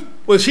Ruth,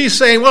 was she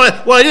saying,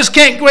 well, I just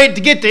can't wait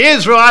to get to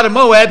Israel out of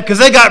Moab because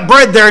they got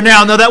bread there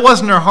now? No, that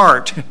wasn't her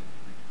heart.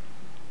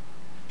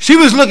 She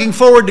was looking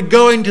forward to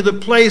going to the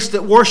place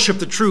that worshiped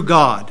the true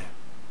God.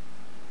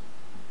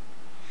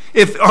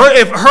 If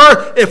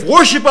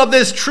worship of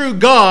this true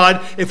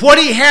God, if what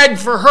He had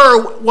for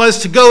her was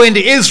to go into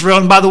Israel,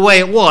 and by the way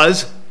it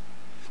was,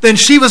 then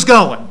she was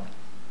going.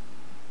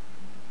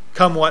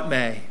 Come what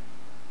may.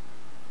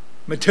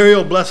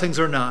 Material blessings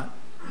or not.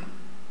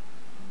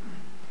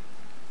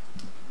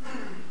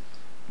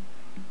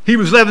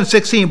 Hebrews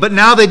 11:16, but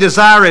now they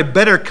desire a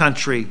better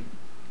country,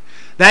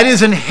 that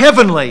is in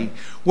heavenly,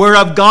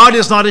 whereof God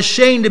is not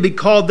ashamed to be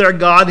called their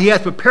God. He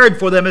hath prepared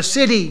for them a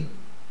city.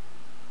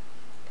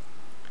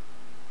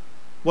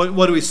 What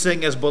do we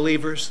sing as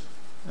believers?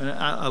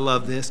 I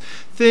love this.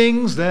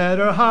 Things that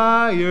are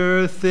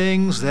higher,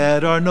 things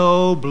that are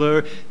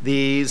nobler,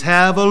 these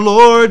have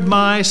allured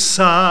my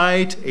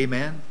sight.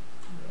 Amen.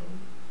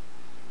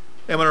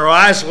 And when our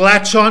eyes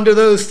latch onto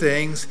those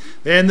things,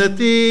 then the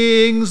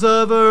things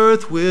of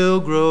earth will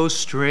grow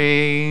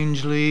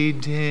strangely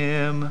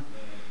dim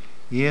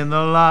in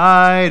the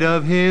light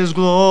of His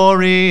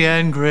glory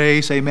and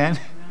grace. Amen.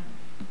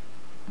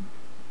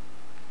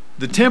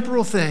 The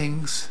temporal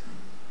things,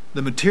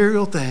 the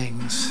material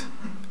things,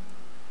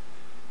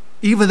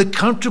 even the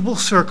comfortable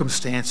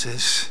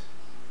circumstances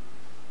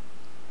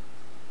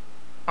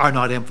are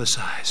not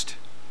emphasized.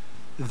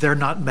 They're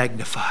not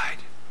magnified.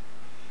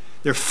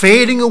 They're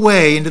fading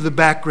away into the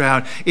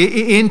background,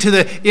 into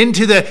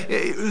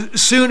the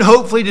soon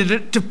hopefully to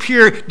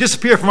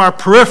disappear from our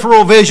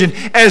peripheral vision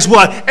as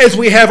what? As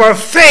we have our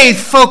faith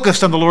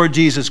focused on the Lord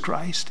Jesus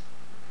Christ.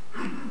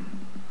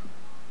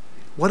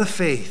 What a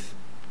faith.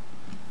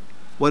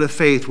 What a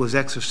faith was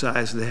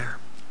exercised there.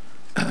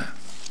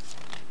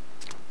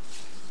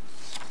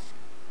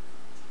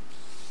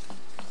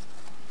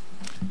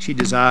 She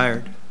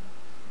desired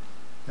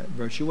that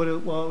virtue.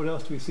 What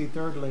else do we see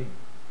thirdly?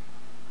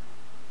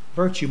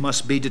 Virtue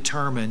must be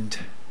determined.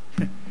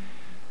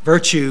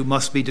 Virtue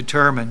must be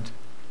determined.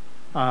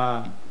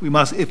 We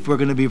must, if we're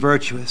going to be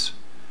virtuous.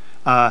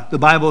 The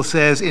Bible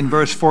says in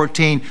verse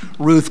 14,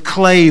 Ruth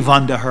clave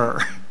unto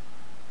her.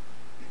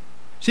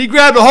 She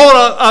grabbed a hold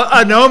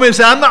of Naomi and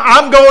said,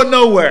 I'm going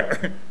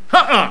nowhere.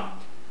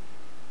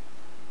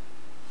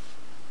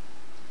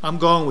 I'm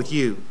going with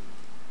you.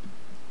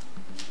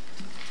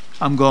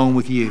 I'm going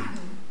with you.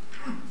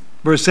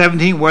 Verse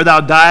 17, where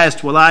thou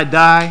diest will I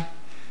die,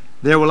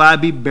 there will I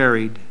be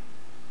buried.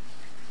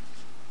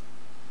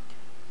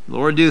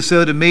 Lord, do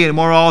so to me, and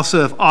more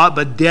also, if aught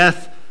but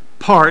death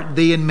part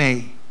thee and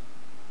me.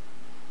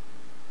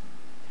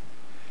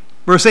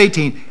 Verse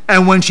 18,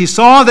 and when she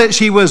saw that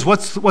she was,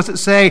 what's it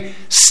say?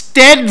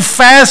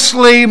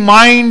 Steadfastly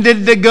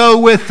minded to go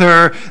with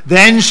her,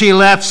 then she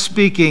left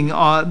speaking.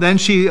 Then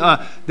she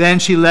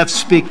left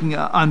speaking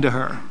unto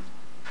her.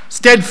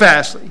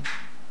 Steadfastly.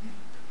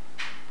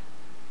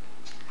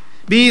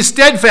 Be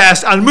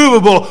steadfast,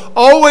 unmovable,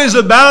 always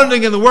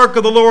abounding in the work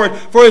of the Lord,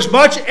 for as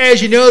much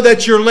as you know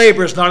that your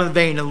labor is not in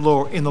vain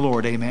in the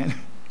Lord. Amen.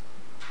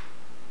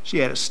 She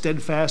had a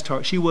steadfast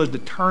heart. She was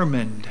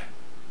determined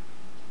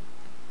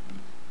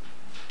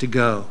to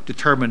go.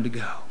 Determined to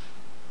go.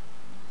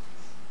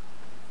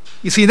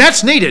 You see,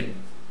 that's needed.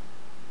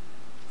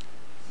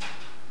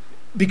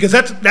 Because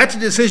that's a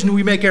decision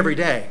we make every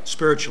day,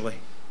 spiritually.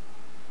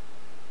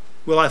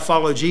 Will I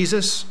follow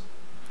Jesus?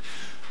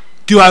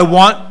 Do I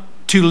want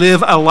to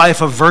live a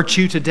life of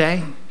virtue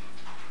today?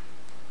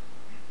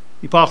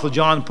 The Apostle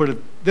John put it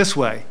this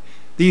way: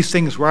 these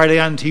things write I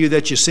unto you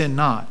that you sin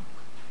not.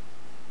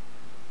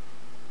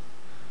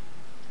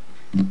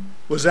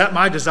 Was that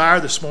my desire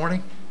this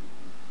morning?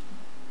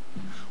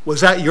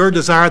 Was that your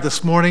desire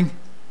this morning,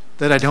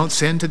 that I don't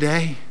sin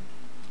today?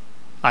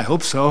 I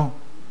hope so.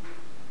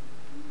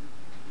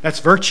 That's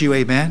virtue,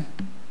 amen.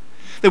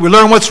 That we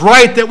learn what's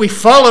right, that we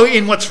follow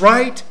in what's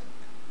right.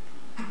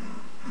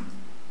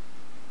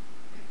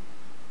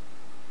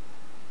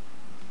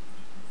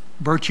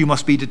 Virtue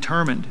must be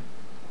determined.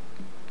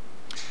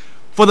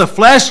 For the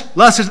flesh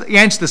lusts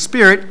against the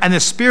spirit, and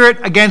the spirit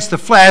against the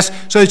flesh,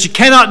 so that you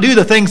cannot do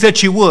the things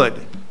that you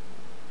would.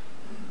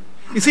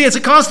 You see, it's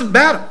a constant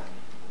battle.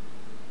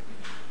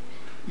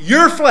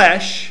 Your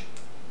flesh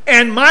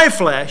and my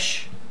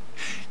flesh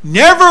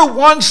never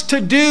wants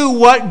to do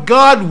what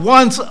God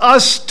wants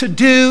us to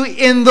do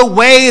in the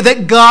way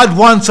that God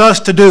wants us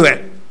to do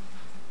it.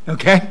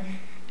 Okay?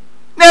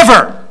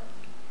 Never.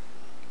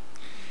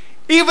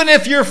 Even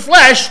if your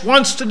flesh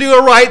wants to do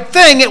a right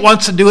thing, it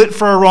wants to do it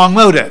for a wrong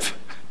motive.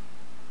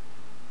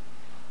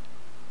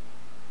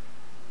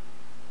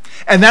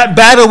 And that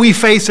battle we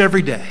face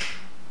every day.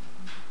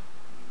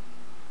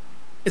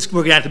 We're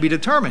going to have to be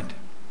determined.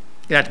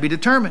 You have to be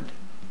determined.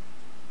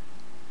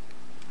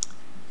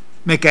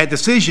 Make that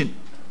decision.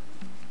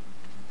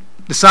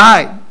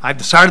 Decide. I've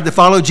decided to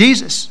follow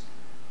Jesus.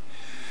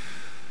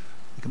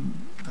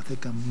 I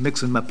think I'm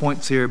mixing my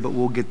points here, but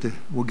we'll get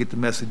the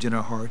message in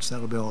our hearts.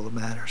 That'll be all that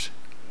matters.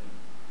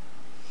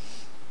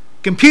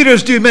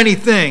 Computers do many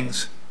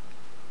things.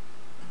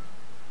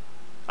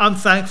 I'm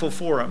thankful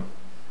for them.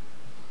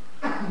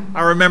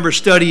 I remember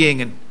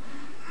studying and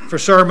for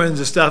sermons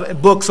and stuff,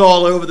 and books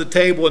all over the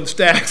table and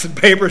stacks and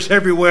papers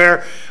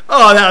everywhere.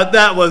 Oh,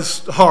 that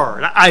was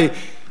hard.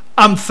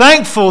 I'm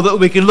thankful that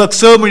we can look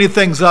so many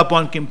things up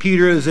on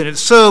computers, and it's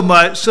so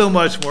much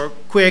more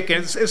quick,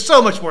 and it's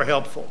so much more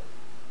helpful.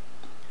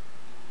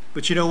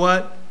 But you know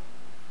what?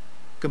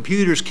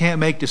 Computers can't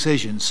make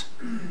decisions.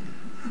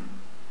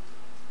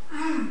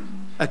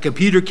 A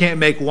computer can't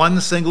make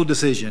one single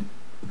decision.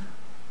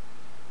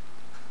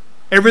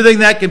 Everything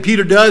that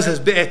computer does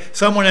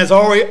someone has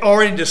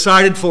already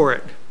decided for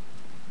it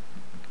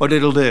what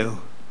it'll do.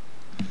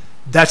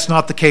 That's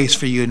not the case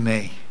for you and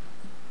me.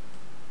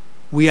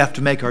 We have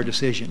to make our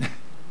decision.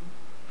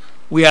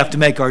 We have to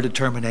make our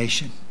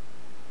determination.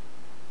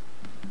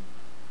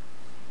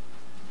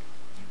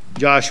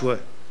 Joshua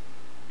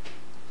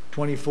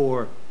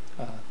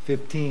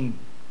 24:15.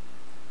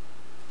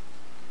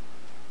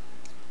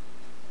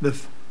 The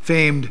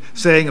famed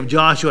saying of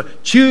Joshua,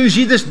 choose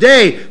ye this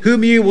day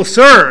whom you will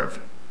serve.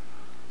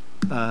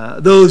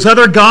 Those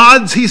other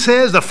gods, he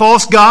says, the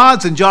false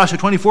gods in Joshua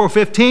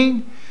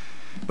 24:15.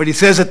 But he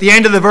says at the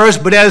end of the verse,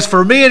 but as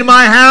for me and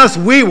my house,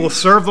 we will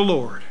serve the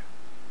Lord.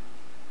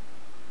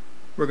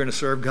 We're going to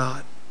serve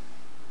God.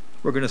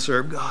 We're going to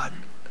serve God.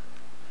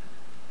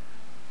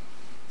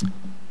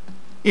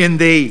 In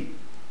the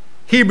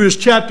Hebrews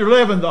chapter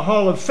 11, the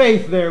hall of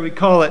faith there, we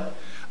call it,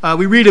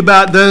 we read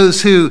about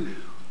those who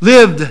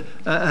lived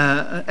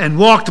and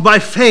walked by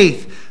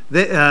faith.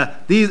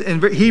 These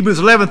in Hebrews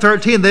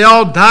 11:13, they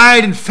all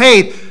died in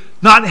faith,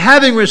 not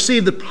having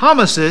received the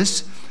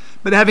promises,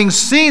 but having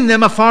seen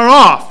them afar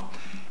off,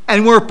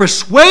 and were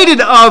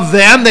persuaded of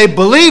them, they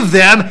believed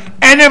them,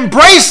 and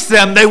embraced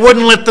them, they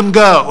wouldn't let them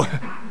go.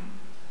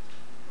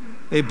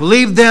 They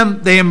believed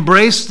them, they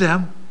embraced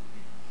them.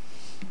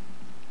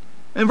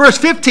 And verse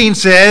 15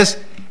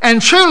 says,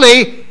 and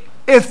truly,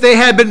 if they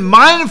had been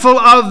mindful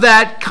of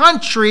that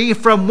country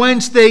from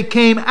whence they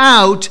came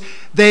out,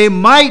 they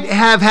might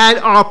have had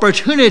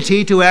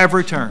opportunity to have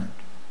returned.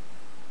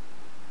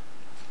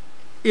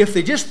 if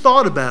they just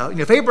thought about,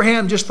 if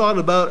Abraham just thought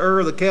about Ur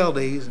of the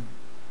Chaldees, and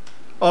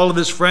all of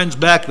his friends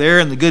back there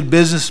and the good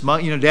business,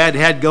 Dad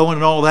had going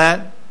and all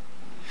that.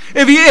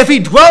 If he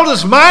dwelled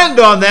his mind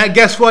on that,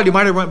 guess what? He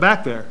might have went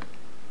back there.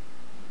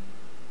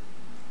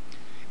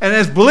 And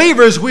as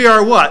believers, we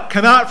are what?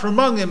 Come out from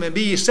among them and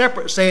be ye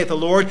separate, saith the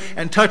Lord,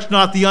 and touch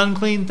not the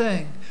unclean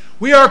thing.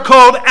 We are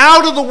called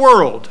out of the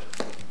world.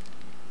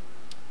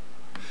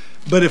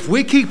 But if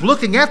we keep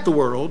looking at the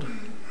world,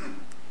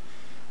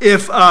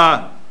 if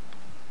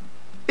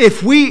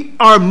we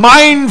are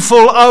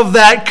mindful of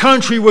that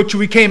country which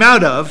we came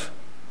out of,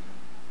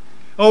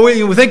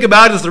 we think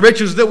about it as the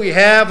riches that we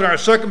have and our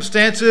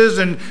circumstances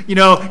and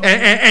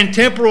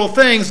temporal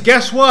things,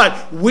 guess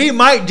what? We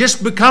might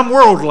just become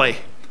worldly.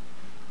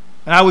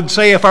 And I would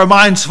say if our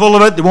mind's full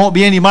of it, there won't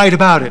be any might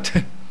about it.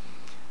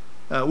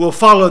 We'll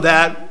follow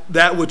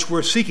that which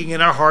we're seeking in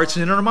our hearts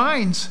and in our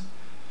minds.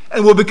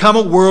 And we'll become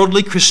a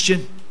worldly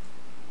Christian.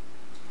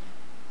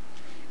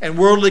 And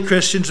worldly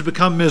Christians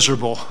become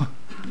miserable.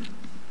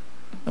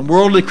 And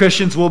worldly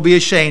Christians will be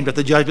ashamed at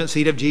the judgment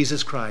seat of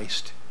Jesus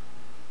Christ.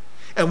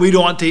 And we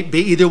don't want to be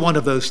either one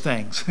of those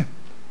things.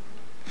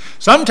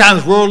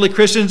 Sometimes worldly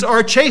Christians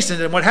are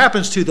chastened, and what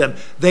happens to them?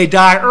 They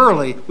die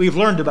early. We've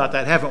learned about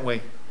that, haven't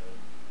we?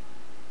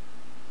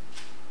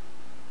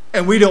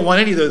 And we don't want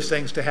any of those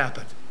things to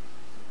happen.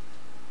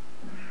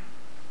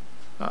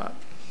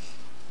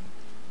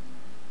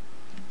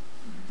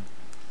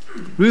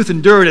 Ruth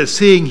endured as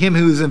seeing him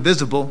who is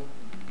invisible.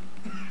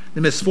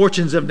 The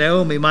misfortunes of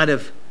Naomi might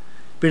have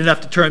been enough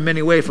to turn many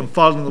away from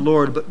following the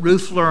Lord, but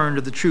Ruth learned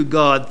of the true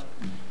God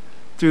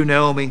through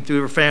Naomi,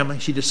 through her family.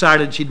 She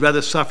decided she'd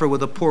rather suffer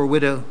with a poor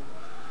widow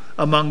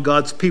among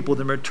God's people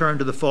than return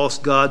to the false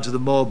gods of the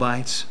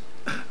Moabites.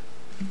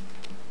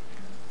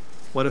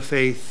 What a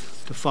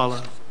faith to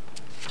follow.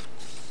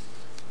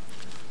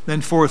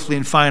 Then fourthly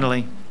and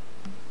finally,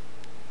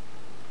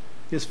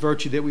 this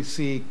virtue that we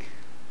seek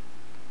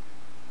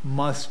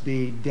must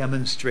be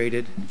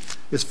demonstrated.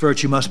 This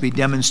virtue must be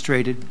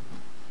demonstrated.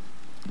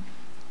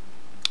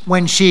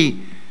 When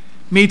she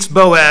meets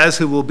Boaz,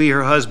 who will be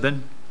her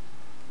husband,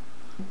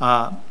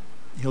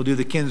 he'll do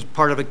the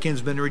part of a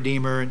kinsman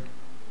redeemer, and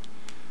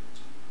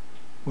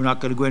we're not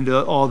going to go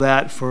into all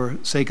that for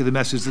sake of the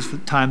message this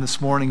time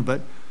this morning,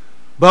 but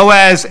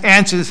Boaz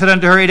answered and said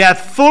unto her, It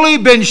hath fully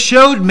been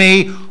showed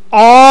me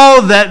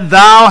all that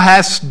thou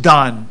hast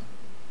done.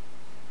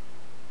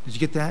 Did you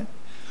get that?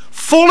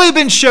 Fully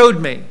been showed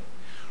me.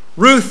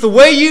 Ruth, the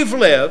way you've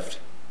lived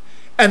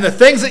and the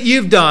things that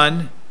you've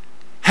done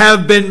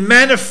have been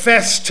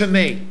manifest to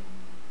me.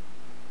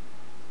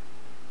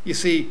 You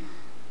see,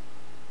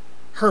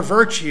 her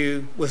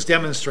virtue was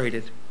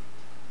demonstrated.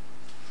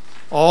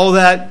 All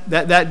that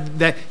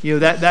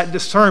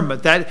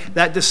discernment,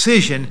 that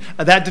decision,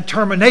 that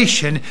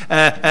determination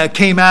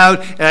came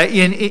out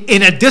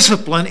in a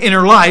discipline in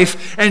her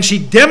life, and she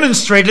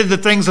demonstrated the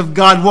things of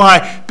God.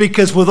 Why?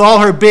 Because with all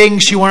her being,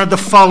 she wanted to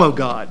follow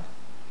God.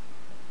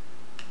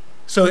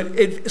 So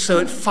it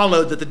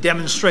followed that the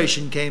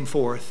demonstration came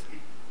forth,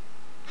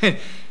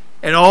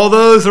 and all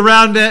those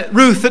around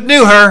Ruth that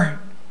knew her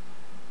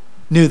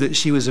knew that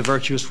she was a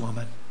virtuous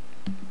woman.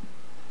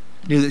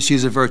 Knew that she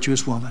was a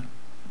virtuous woman.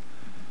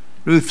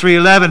 Ruth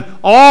 3:11,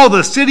 all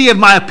the city of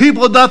my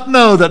people doth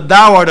know that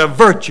thou art a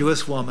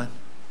virtuous woman.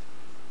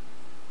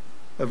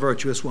 A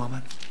virtuous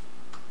woman.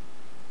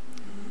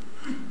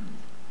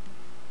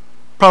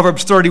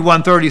 Proverbs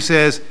 31:30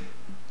 says,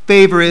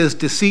 favor is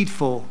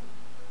deceitful,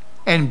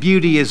 and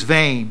beauty is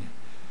vain.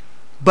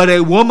 But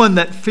a woman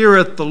that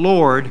feareth the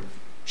Lord,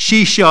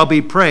 she shall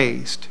be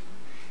praised.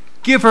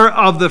 Give her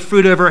of the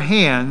fruit of her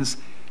hands,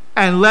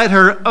 and let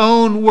her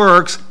own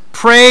works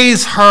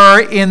praise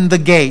her in the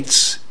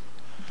gates.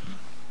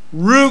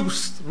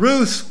 Ruth's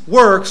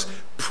works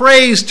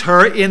praised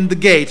her in the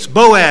gates.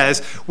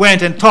 Boaz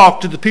went and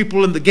talked to the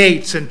people in the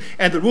gates and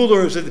the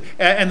rulers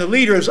and the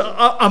leaders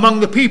among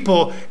the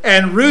people,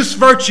 and Ruth's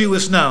virtue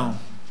was known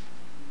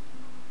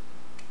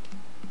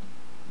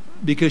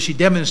because she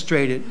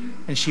demonstrated,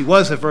 and she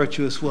was a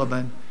virtuous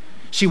woman.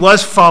 She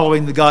was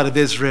following the God of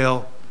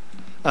Israel.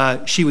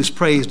 She was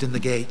praised in the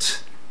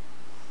gates.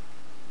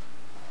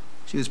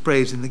 She was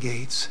praised in the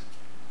gates.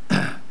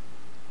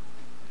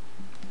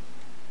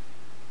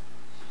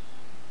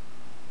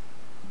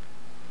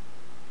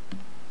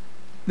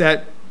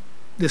 That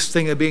this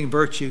thing of being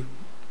virtuous,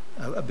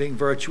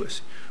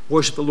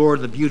 worship the Lord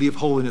in the beauty of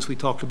holiness. We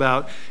talked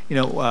about,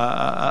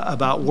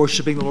 about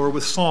worshiping the Lord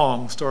with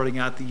song starting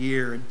out the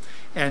year,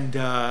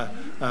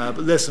 but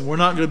listen, we're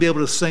not going to be able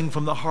to sing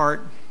from the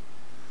heart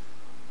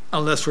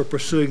unless we're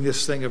pursuing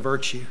this thing of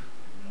virtue.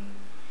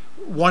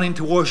 Wanting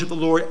to worship the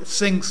Lord,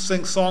 sing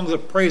songs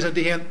of praise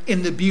unto Him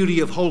in the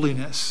beauty of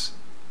holiness.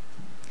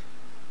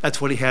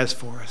 That's what He has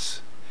for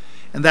us,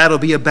 and that'll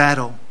be a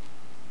battle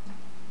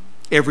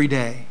every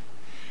day.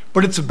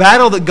 But it's a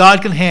battle that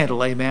God can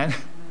handle, amen?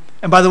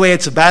 And by the way,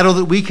 it's a battle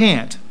that we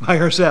can't by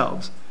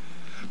ourselves.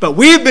 But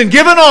we've been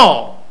given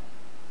all.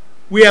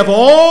 We have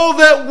all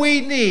that we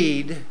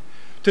need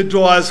to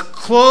draw as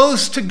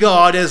close to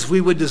God as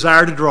we would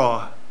desire to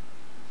draw.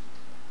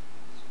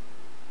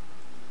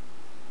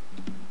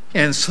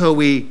 And so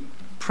we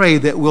pray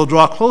that we'll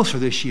draw closer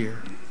this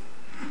year,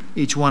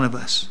 each one of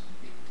us.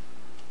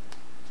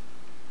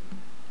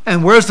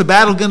 And where's the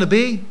battle going to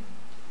be?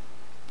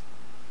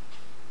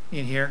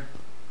 In here.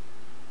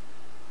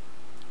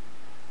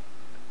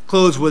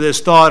 Close with this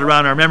thought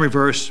around our memory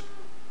verse.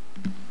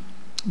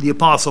 The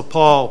Apostle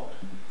Paul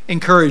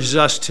encourages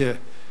us to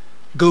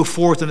go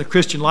forth in the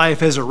Christian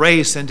life as a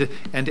race and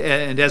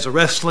as a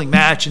wrestling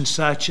match and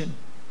such. And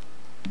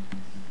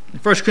in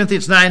 1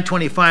 Corinthians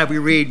 9:25 we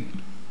read,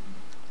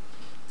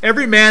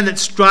 every man that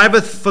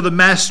striveth for the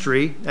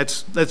mastery,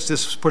 let's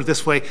just put it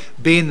this way,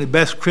 being the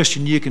best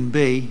Christian you can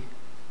be,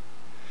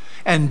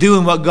 and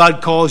doing what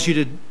God calls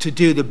you to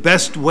do the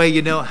best way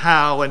you know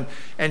how,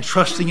 and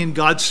trusting in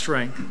God's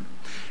strength.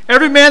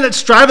 Every man that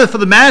striveth for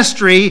the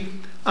mastery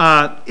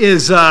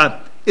is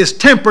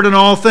temperate in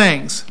all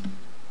things.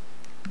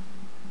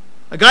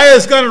 A guy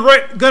that's going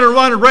to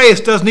run a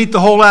race doesn't eat the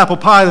whole apple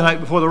pie the night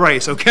before the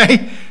race,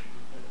 okay?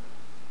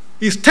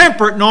 He's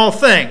temperate in all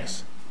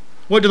things.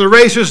 What do the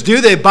racers do?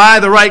 They buy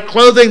the right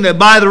clothing, they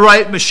buy the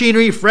right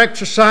machinery for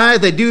exercise,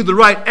 they do the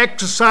right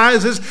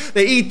exercises,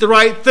 they eat the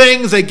right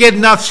things, they get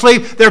enough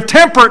sleep. They're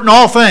temperate in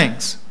all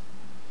things.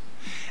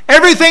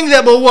 Everything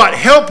that will what?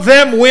 Help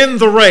them win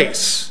the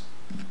race.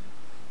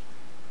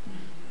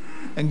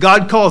 And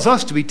God calls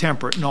us to be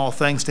temperate in all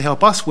things to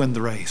help us win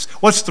the race.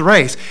 What's the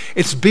race?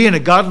 It's being a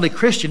godly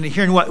Christian and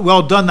hearing what,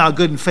 well done, thou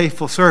good and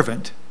faithful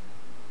servant.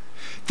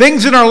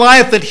 Things in our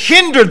life that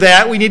hinder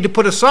that, we need to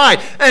put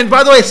aside. And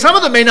by the way, some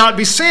of them may not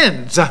be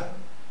sins in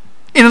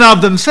and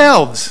of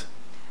themselves.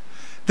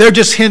 They're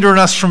just hindering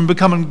us from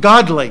becoming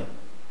godly.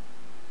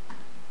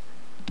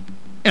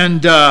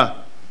 And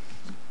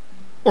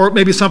or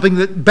maybe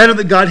something better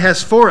that God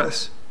has for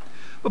us.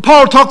 But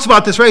Paul talks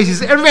about this race. He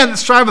says, every man that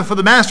striveth for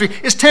the mastery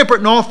is temperate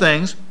in all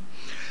things.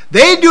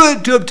 They do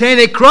it to obtain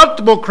a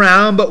corruptible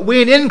crown, but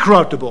we an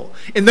incorruptible.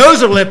 In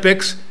those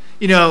Olympics,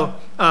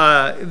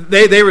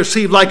 they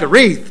received like a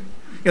wreath.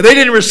 They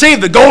didn't receive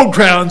the gold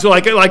crowns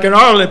like in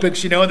our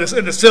Olympics, and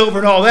the silver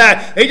and all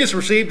that. They just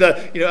received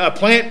a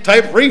plant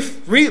type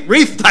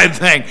wreath type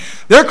thing.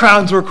 Their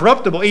crowns were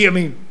corruptible. I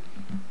mean,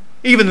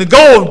 even the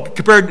gold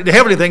compared to the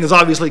heavenly thing is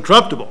obviously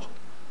corruptible.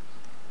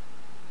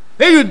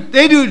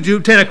 They do to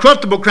obtain a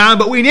corruptible crown,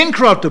 but we an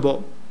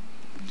incorruptible.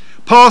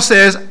 Paul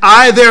says,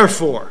 I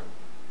therefore,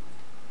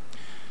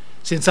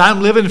 since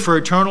I'm living for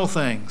eternal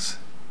things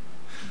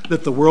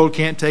that the world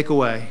can't take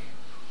away,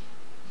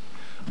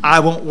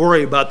 I won't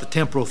worry about the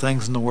temporal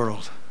things in the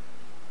world.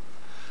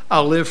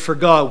 I'll live for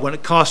God when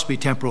it costs me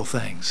temporal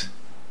things,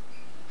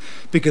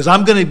 because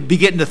I'm going to be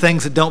getting the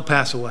things that don't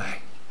pass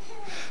away.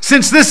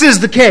 Since this is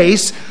the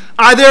case,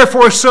 I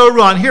therefore so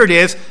run, here it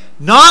is,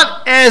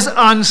 not as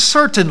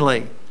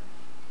uncertainly.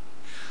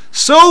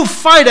 So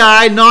fight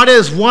I, not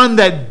as one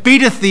that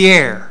beateth the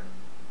air.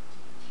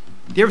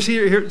 Do you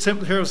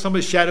ever hear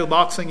somebody shadow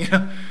boxing?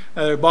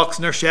 They're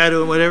boxing their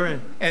shadow and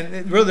whatever,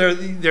 and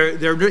really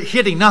they're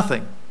hitting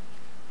nothing.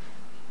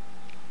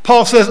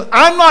 Paul says,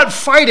 I'm not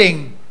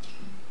fighting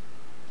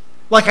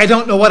like I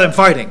don't know what I'm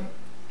fighting.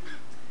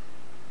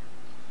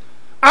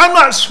 I'm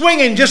not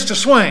swinging just to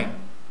swing.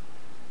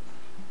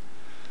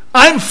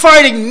 I'm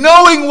fighting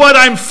knowing what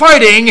I'm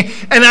fighting,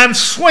 and I'm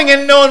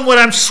swinging knowing what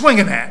I'm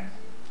swinging at.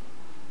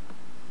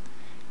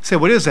 Say,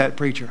 what is that,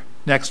 preacher?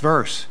 Next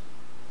verse.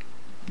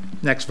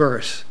 Next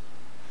verse.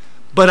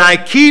 But I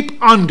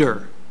keep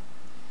under.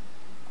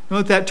 You know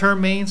what that term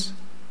means?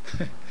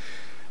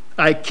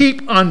 I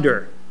keep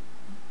under.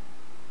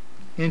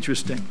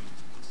 Interesting.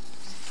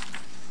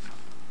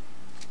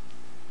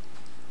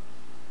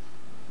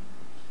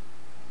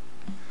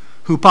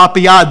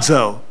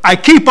 Hupapiadzo. I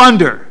keep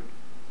under.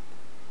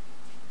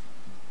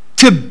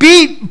 To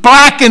beat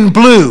black and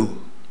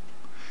blue.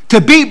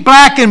 To beat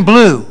black and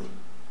blue.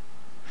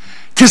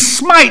 To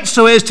smite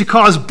so as to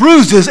cause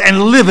bruises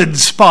and livid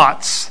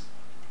spots.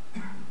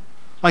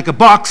 Like a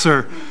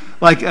boxer,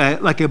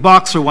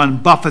 one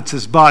buffets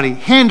his body.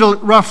 Handle it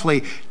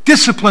roughly.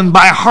 Disciplined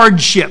by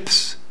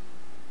hardships.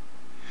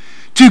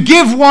 To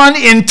give one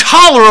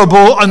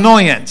intolerable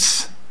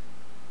annoyance.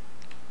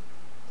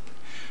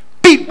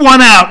 Beat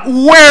one out.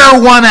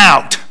 Wear one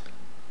out.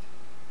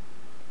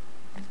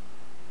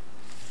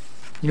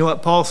 You know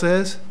what Paul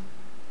says?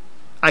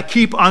 I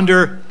keep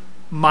under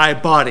my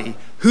body.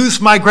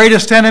 Who's my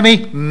greatest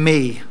enemy?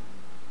 Me.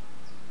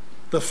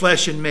 The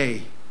flesh in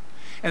me.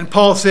 And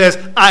Paul says,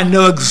 I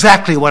know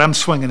exactly what I'm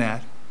swinging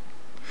at.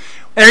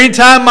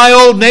 Anytime my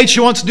old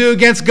nature wants to do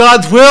against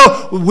God's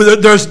will,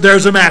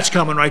 there's a match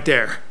coming right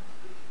there.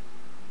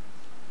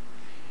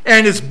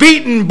 And it's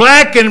beaten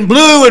black and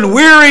blue and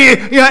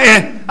weary.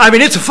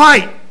 It's a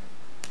fight.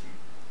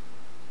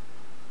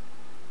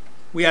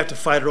 We have to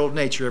fight our old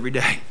nature every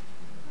day.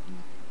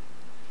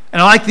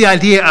 And I like the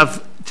idea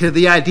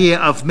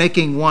of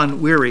making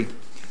one weary.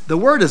 The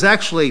word is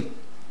actually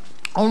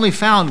only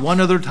found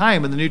one other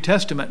time in the New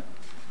Testament.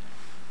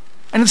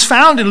 And it's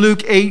found in Luke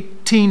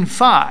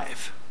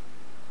 18:5.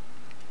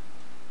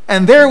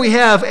 And there we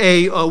have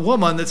a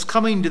woman that's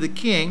coming to the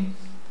king,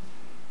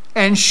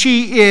 and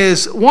she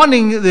is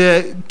wanting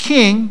the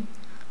king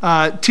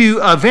to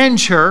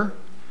avenge her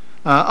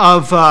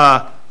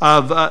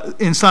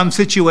in some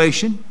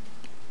situation.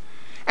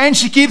 And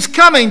she keeps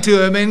coming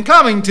to him and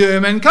coming to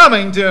him and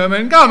coming to him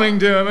and coming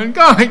to him and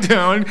coming to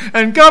him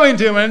and coming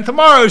to him. And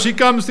tomorrow she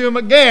comes to him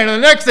again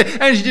and the next day.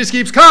 And she just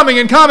keeps coming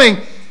and coming.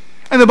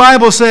 And the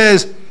Bible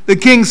says, the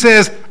king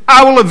says,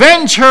 I will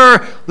avenge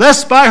her,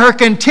 lest by her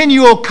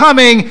continual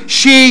coming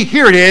she,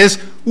 here it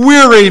is,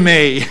 weary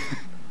me.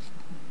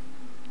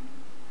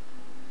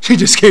 She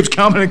just keeps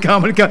coming and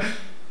coming and coming.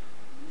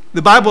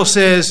 The Bible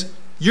says,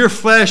 your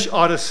flesh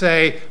ought to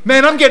say,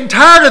 man, I'm getting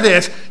tired of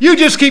this. You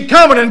just keep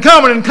coming and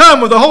coming and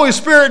coming with the Holy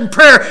Spirit and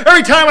prayer.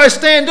 Every time I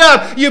stand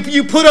up,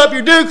 you put up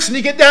your dukes and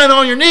you get down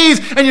on your knees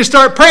and you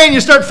start praying.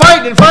 You start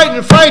fighting and fighting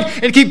and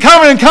fighting and keep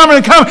coming and coming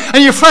and coming.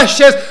 And your flesh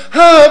says,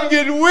 oh, I'm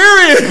getting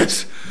weary of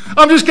this.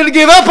 I'm just going to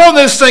give up on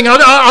this thing.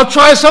 I'll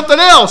try something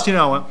else. You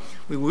know,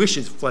 we wish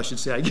his flesh would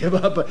say, I give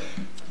up.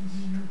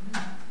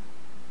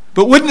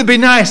 But wouldn't it be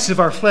nice if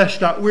our flesh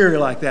got weary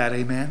like that?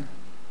 Amen.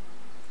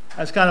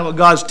 That's kind of what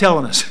God's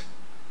telling us.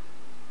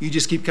 You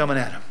just keep coming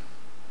at him.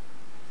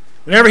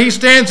 Whenever he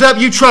stands up,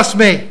 you trust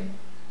me.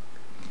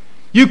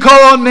 You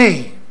call on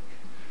me.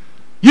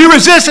 You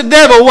resist the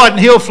devil, what?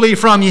 And he'll flee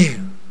from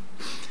you.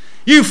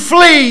 You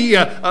flee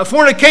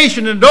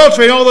fornication and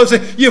adultery and all those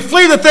things. You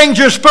flee the things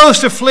you're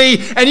supposed to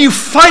flee, and you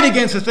fight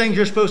against the things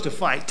you're supposed to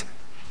fight.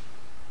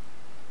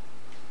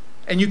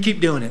 And you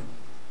keep doing it.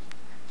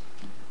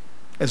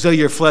 As though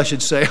your flesh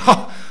would say,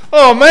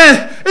 oh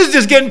man, this is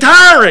just getting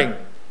tiring.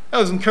 That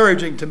was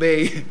encouraging to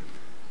me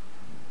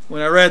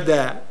when I read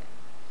that.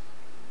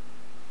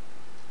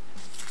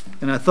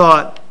 And I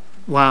thought,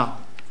 wow,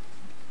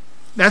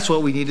 that's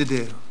what we need to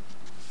do.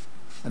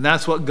 And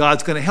that's what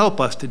God's going to help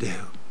us to do.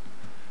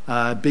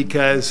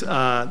 Because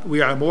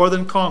we are more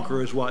than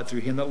conquerors, what?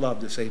 Through him that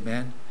loved us,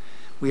 amen.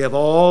 We have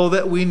all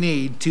that we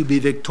need to be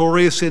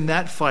victorious in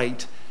that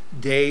fight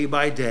day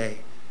by day,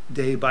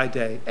 day by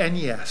day. And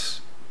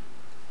yes,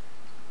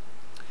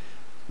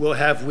 we'll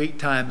have weak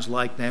times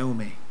like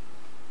Naomi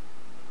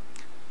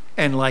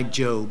and like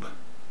Job,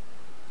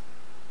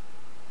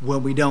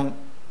 when we don't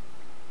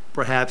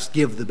perhaps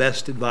give the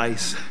best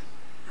advice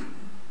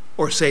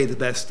or say the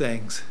best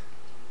things.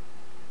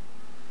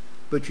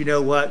 But you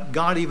know what?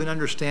 God even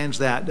understands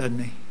that, doesn't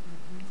he?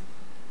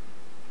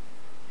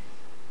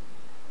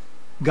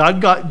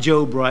 God got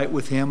Job right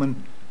with him,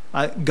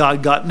 and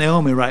God got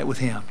Naomi right with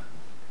him.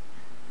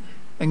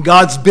 And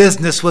God's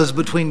business was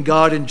between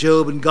God and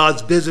Job, and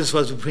God's business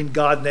was between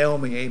God and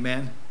Naomi.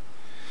 Amen.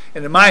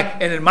 And in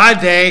my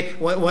day,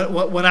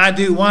 when I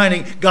do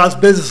whining, God's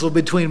business will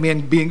be between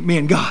me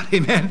and God.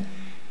 Amen.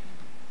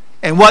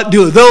 And what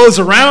do those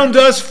around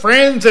us,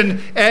 friends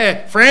and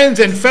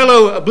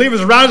fellow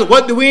believers around us,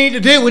 what do we need to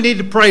do? We need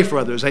to pray for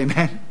others.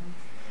 Amen.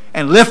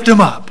 And lift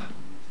them up.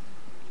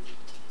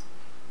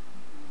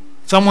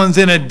 Someone's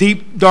in a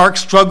deep, dark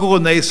struggle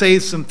and they say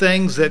some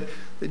things that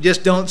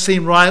just don't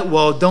seem right.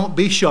 Well, don't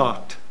be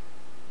shocked.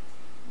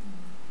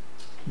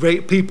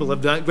 Great people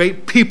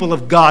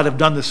of God have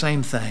done the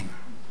same thing.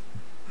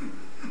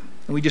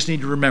 And we just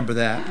need to remember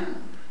that.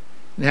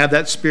 And have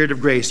that spirit of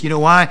grace. You know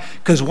why?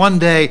 Because one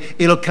day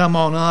it'll come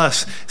on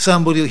us.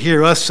 Somebody will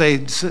hear us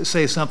say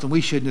something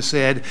we shouldn't have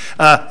said.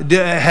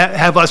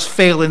 Have us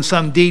fail in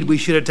some deed we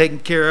should have taken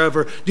care of,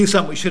 or do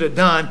something we should have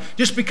done.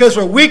 Just because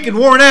we're weak and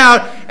worn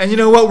out. And you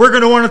know what we're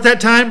going to want at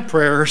that time?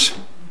 Prayers.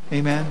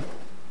 Amen.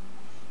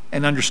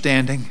 And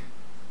understanding.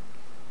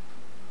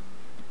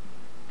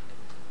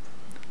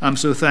 I'm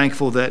so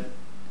thankful that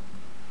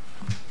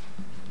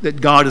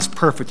God is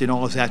perfect in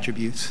all his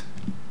attributes.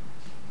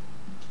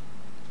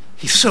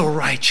 He's so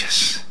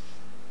righteous.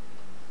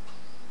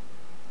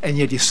 And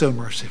yet he's so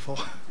merciful.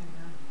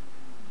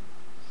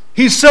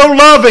 He's so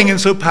loving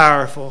and so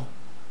powerful.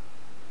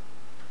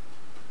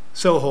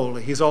 So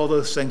holy. He's all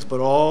those things, but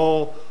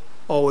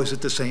always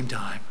at the same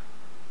time.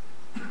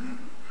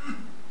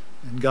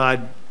 And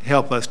God,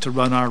 help us to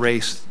run our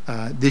race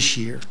this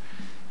year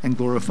and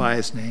glorify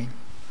his name.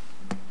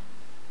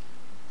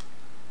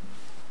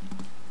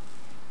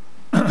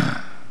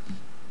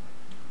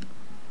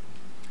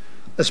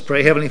 Let's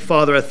pray. Heavenly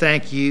Father, I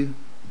thank you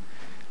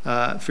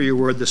for your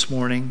word this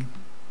morning.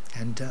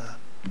 And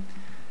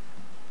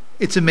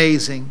it's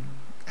amazing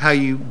how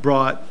you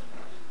brought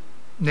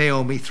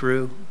Naomi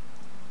through.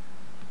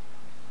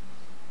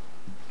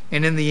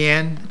 And in the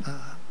end,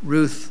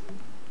 Ruth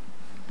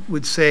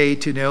would say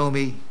to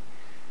Naomi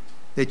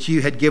that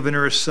you had given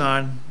her a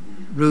son,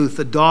 Ruth,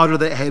 a daughter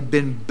that had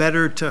been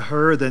better to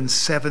her than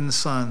 7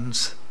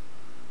 sons.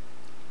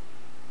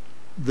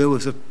 There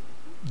was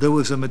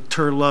a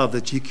mature love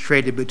that you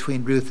created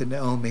between Ruth and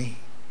Naomi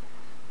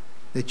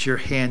that your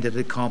hand had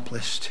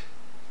accomplished.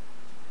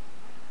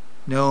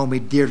 Naomi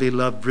dearly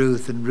loved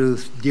Ruth, and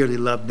Ruth dearly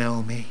loved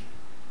Naomi.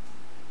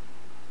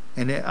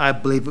 And I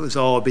believe it was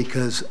all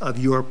because of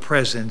your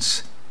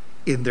presence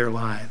in their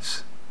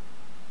lives.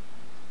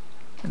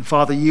 And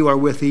Father, you are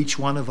with each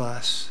one of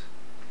us.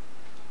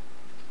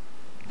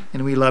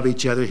 And we love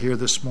each other here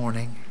this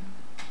morning.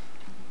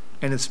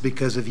 And it's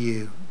because of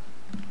you.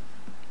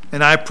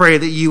 And I pray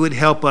that you would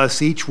help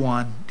us, each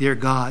one, dear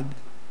God,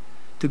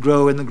 to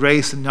grow in the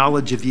grace and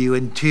knowledge of you,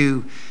 and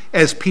to,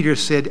 as Peter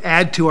said,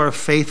 add to our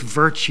faith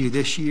virtue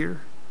this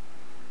year,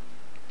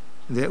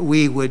 that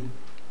we would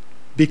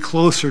be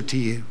closer to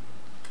you,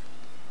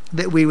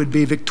 that we would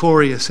be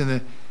victorious in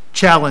the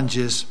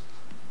challenges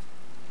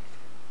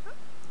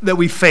that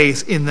we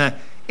face, in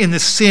the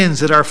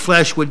sins that our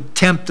flesh would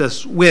tempt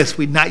us with.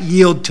 We'd not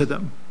yield to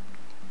them,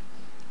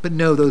 but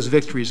know those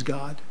victories,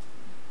 God.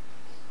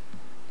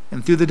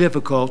 And through the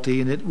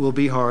difficulty, and it will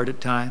be hard at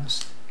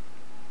times,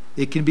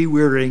 it can be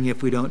wearying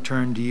if we don't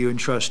turn to you and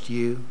trust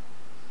you,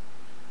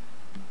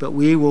 but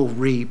we will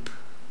reap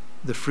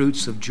the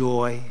fruits of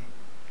joy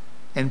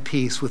and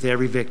peace with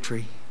every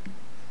victory,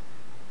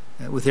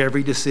 with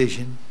every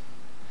decision,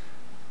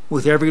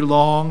 with every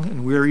long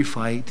and weary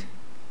fight,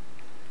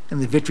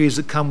 and the victories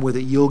that come with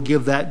it. You'll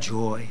give that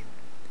joy.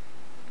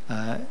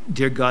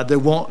 Dear God, there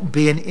won't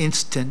be an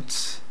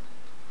instant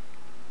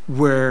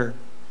where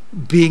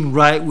being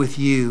right with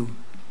you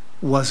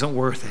wasn't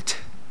worth it,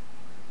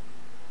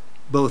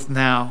 both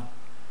now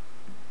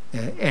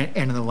and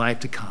in the life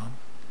to come.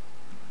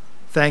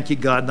 Thank you,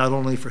 God, not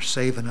only for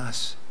saving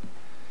us,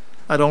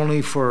 not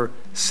only for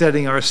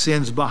setting our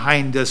sins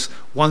behind us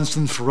once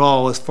and for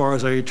all as far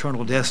as our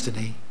eternal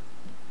destiny,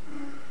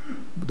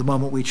 but the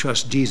moment we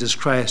trust Jesus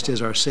Christ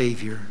as our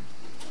Savior,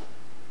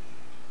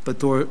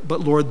 but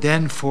Lord,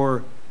 then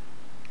for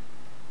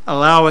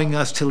allowing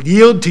us to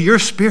yield to your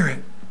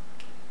Spirit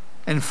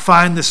and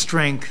find the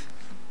strength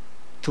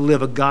to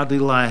live a godly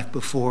life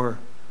before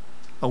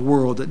a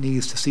world that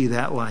needs to see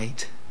that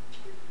light,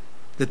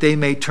 that they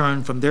may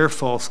turn from their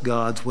false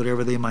gods,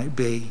 whatever they might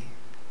be,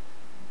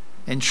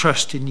 and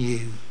trust in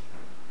you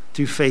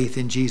through faith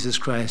in Jesus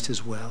Christ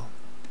as well.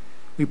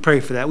 We pray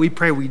for that. We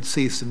pray we'd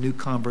see some new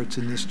converts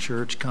in this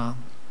church come,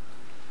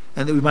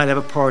 and that we might have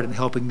a part in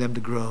helping them to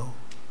grow.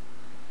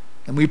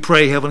 And we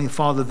pray, Heavenly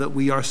Father, that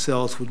we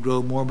ourselves would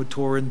grow more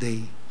mature in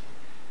thee,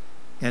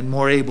 and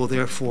more able,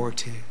 therefore,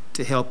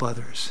 to help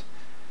others,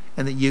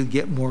 and that you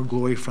get more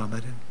glory from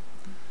it. And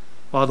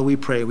Father, we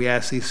pray, we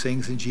ask these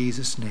things in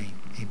Jesus' name.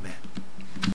 Amen.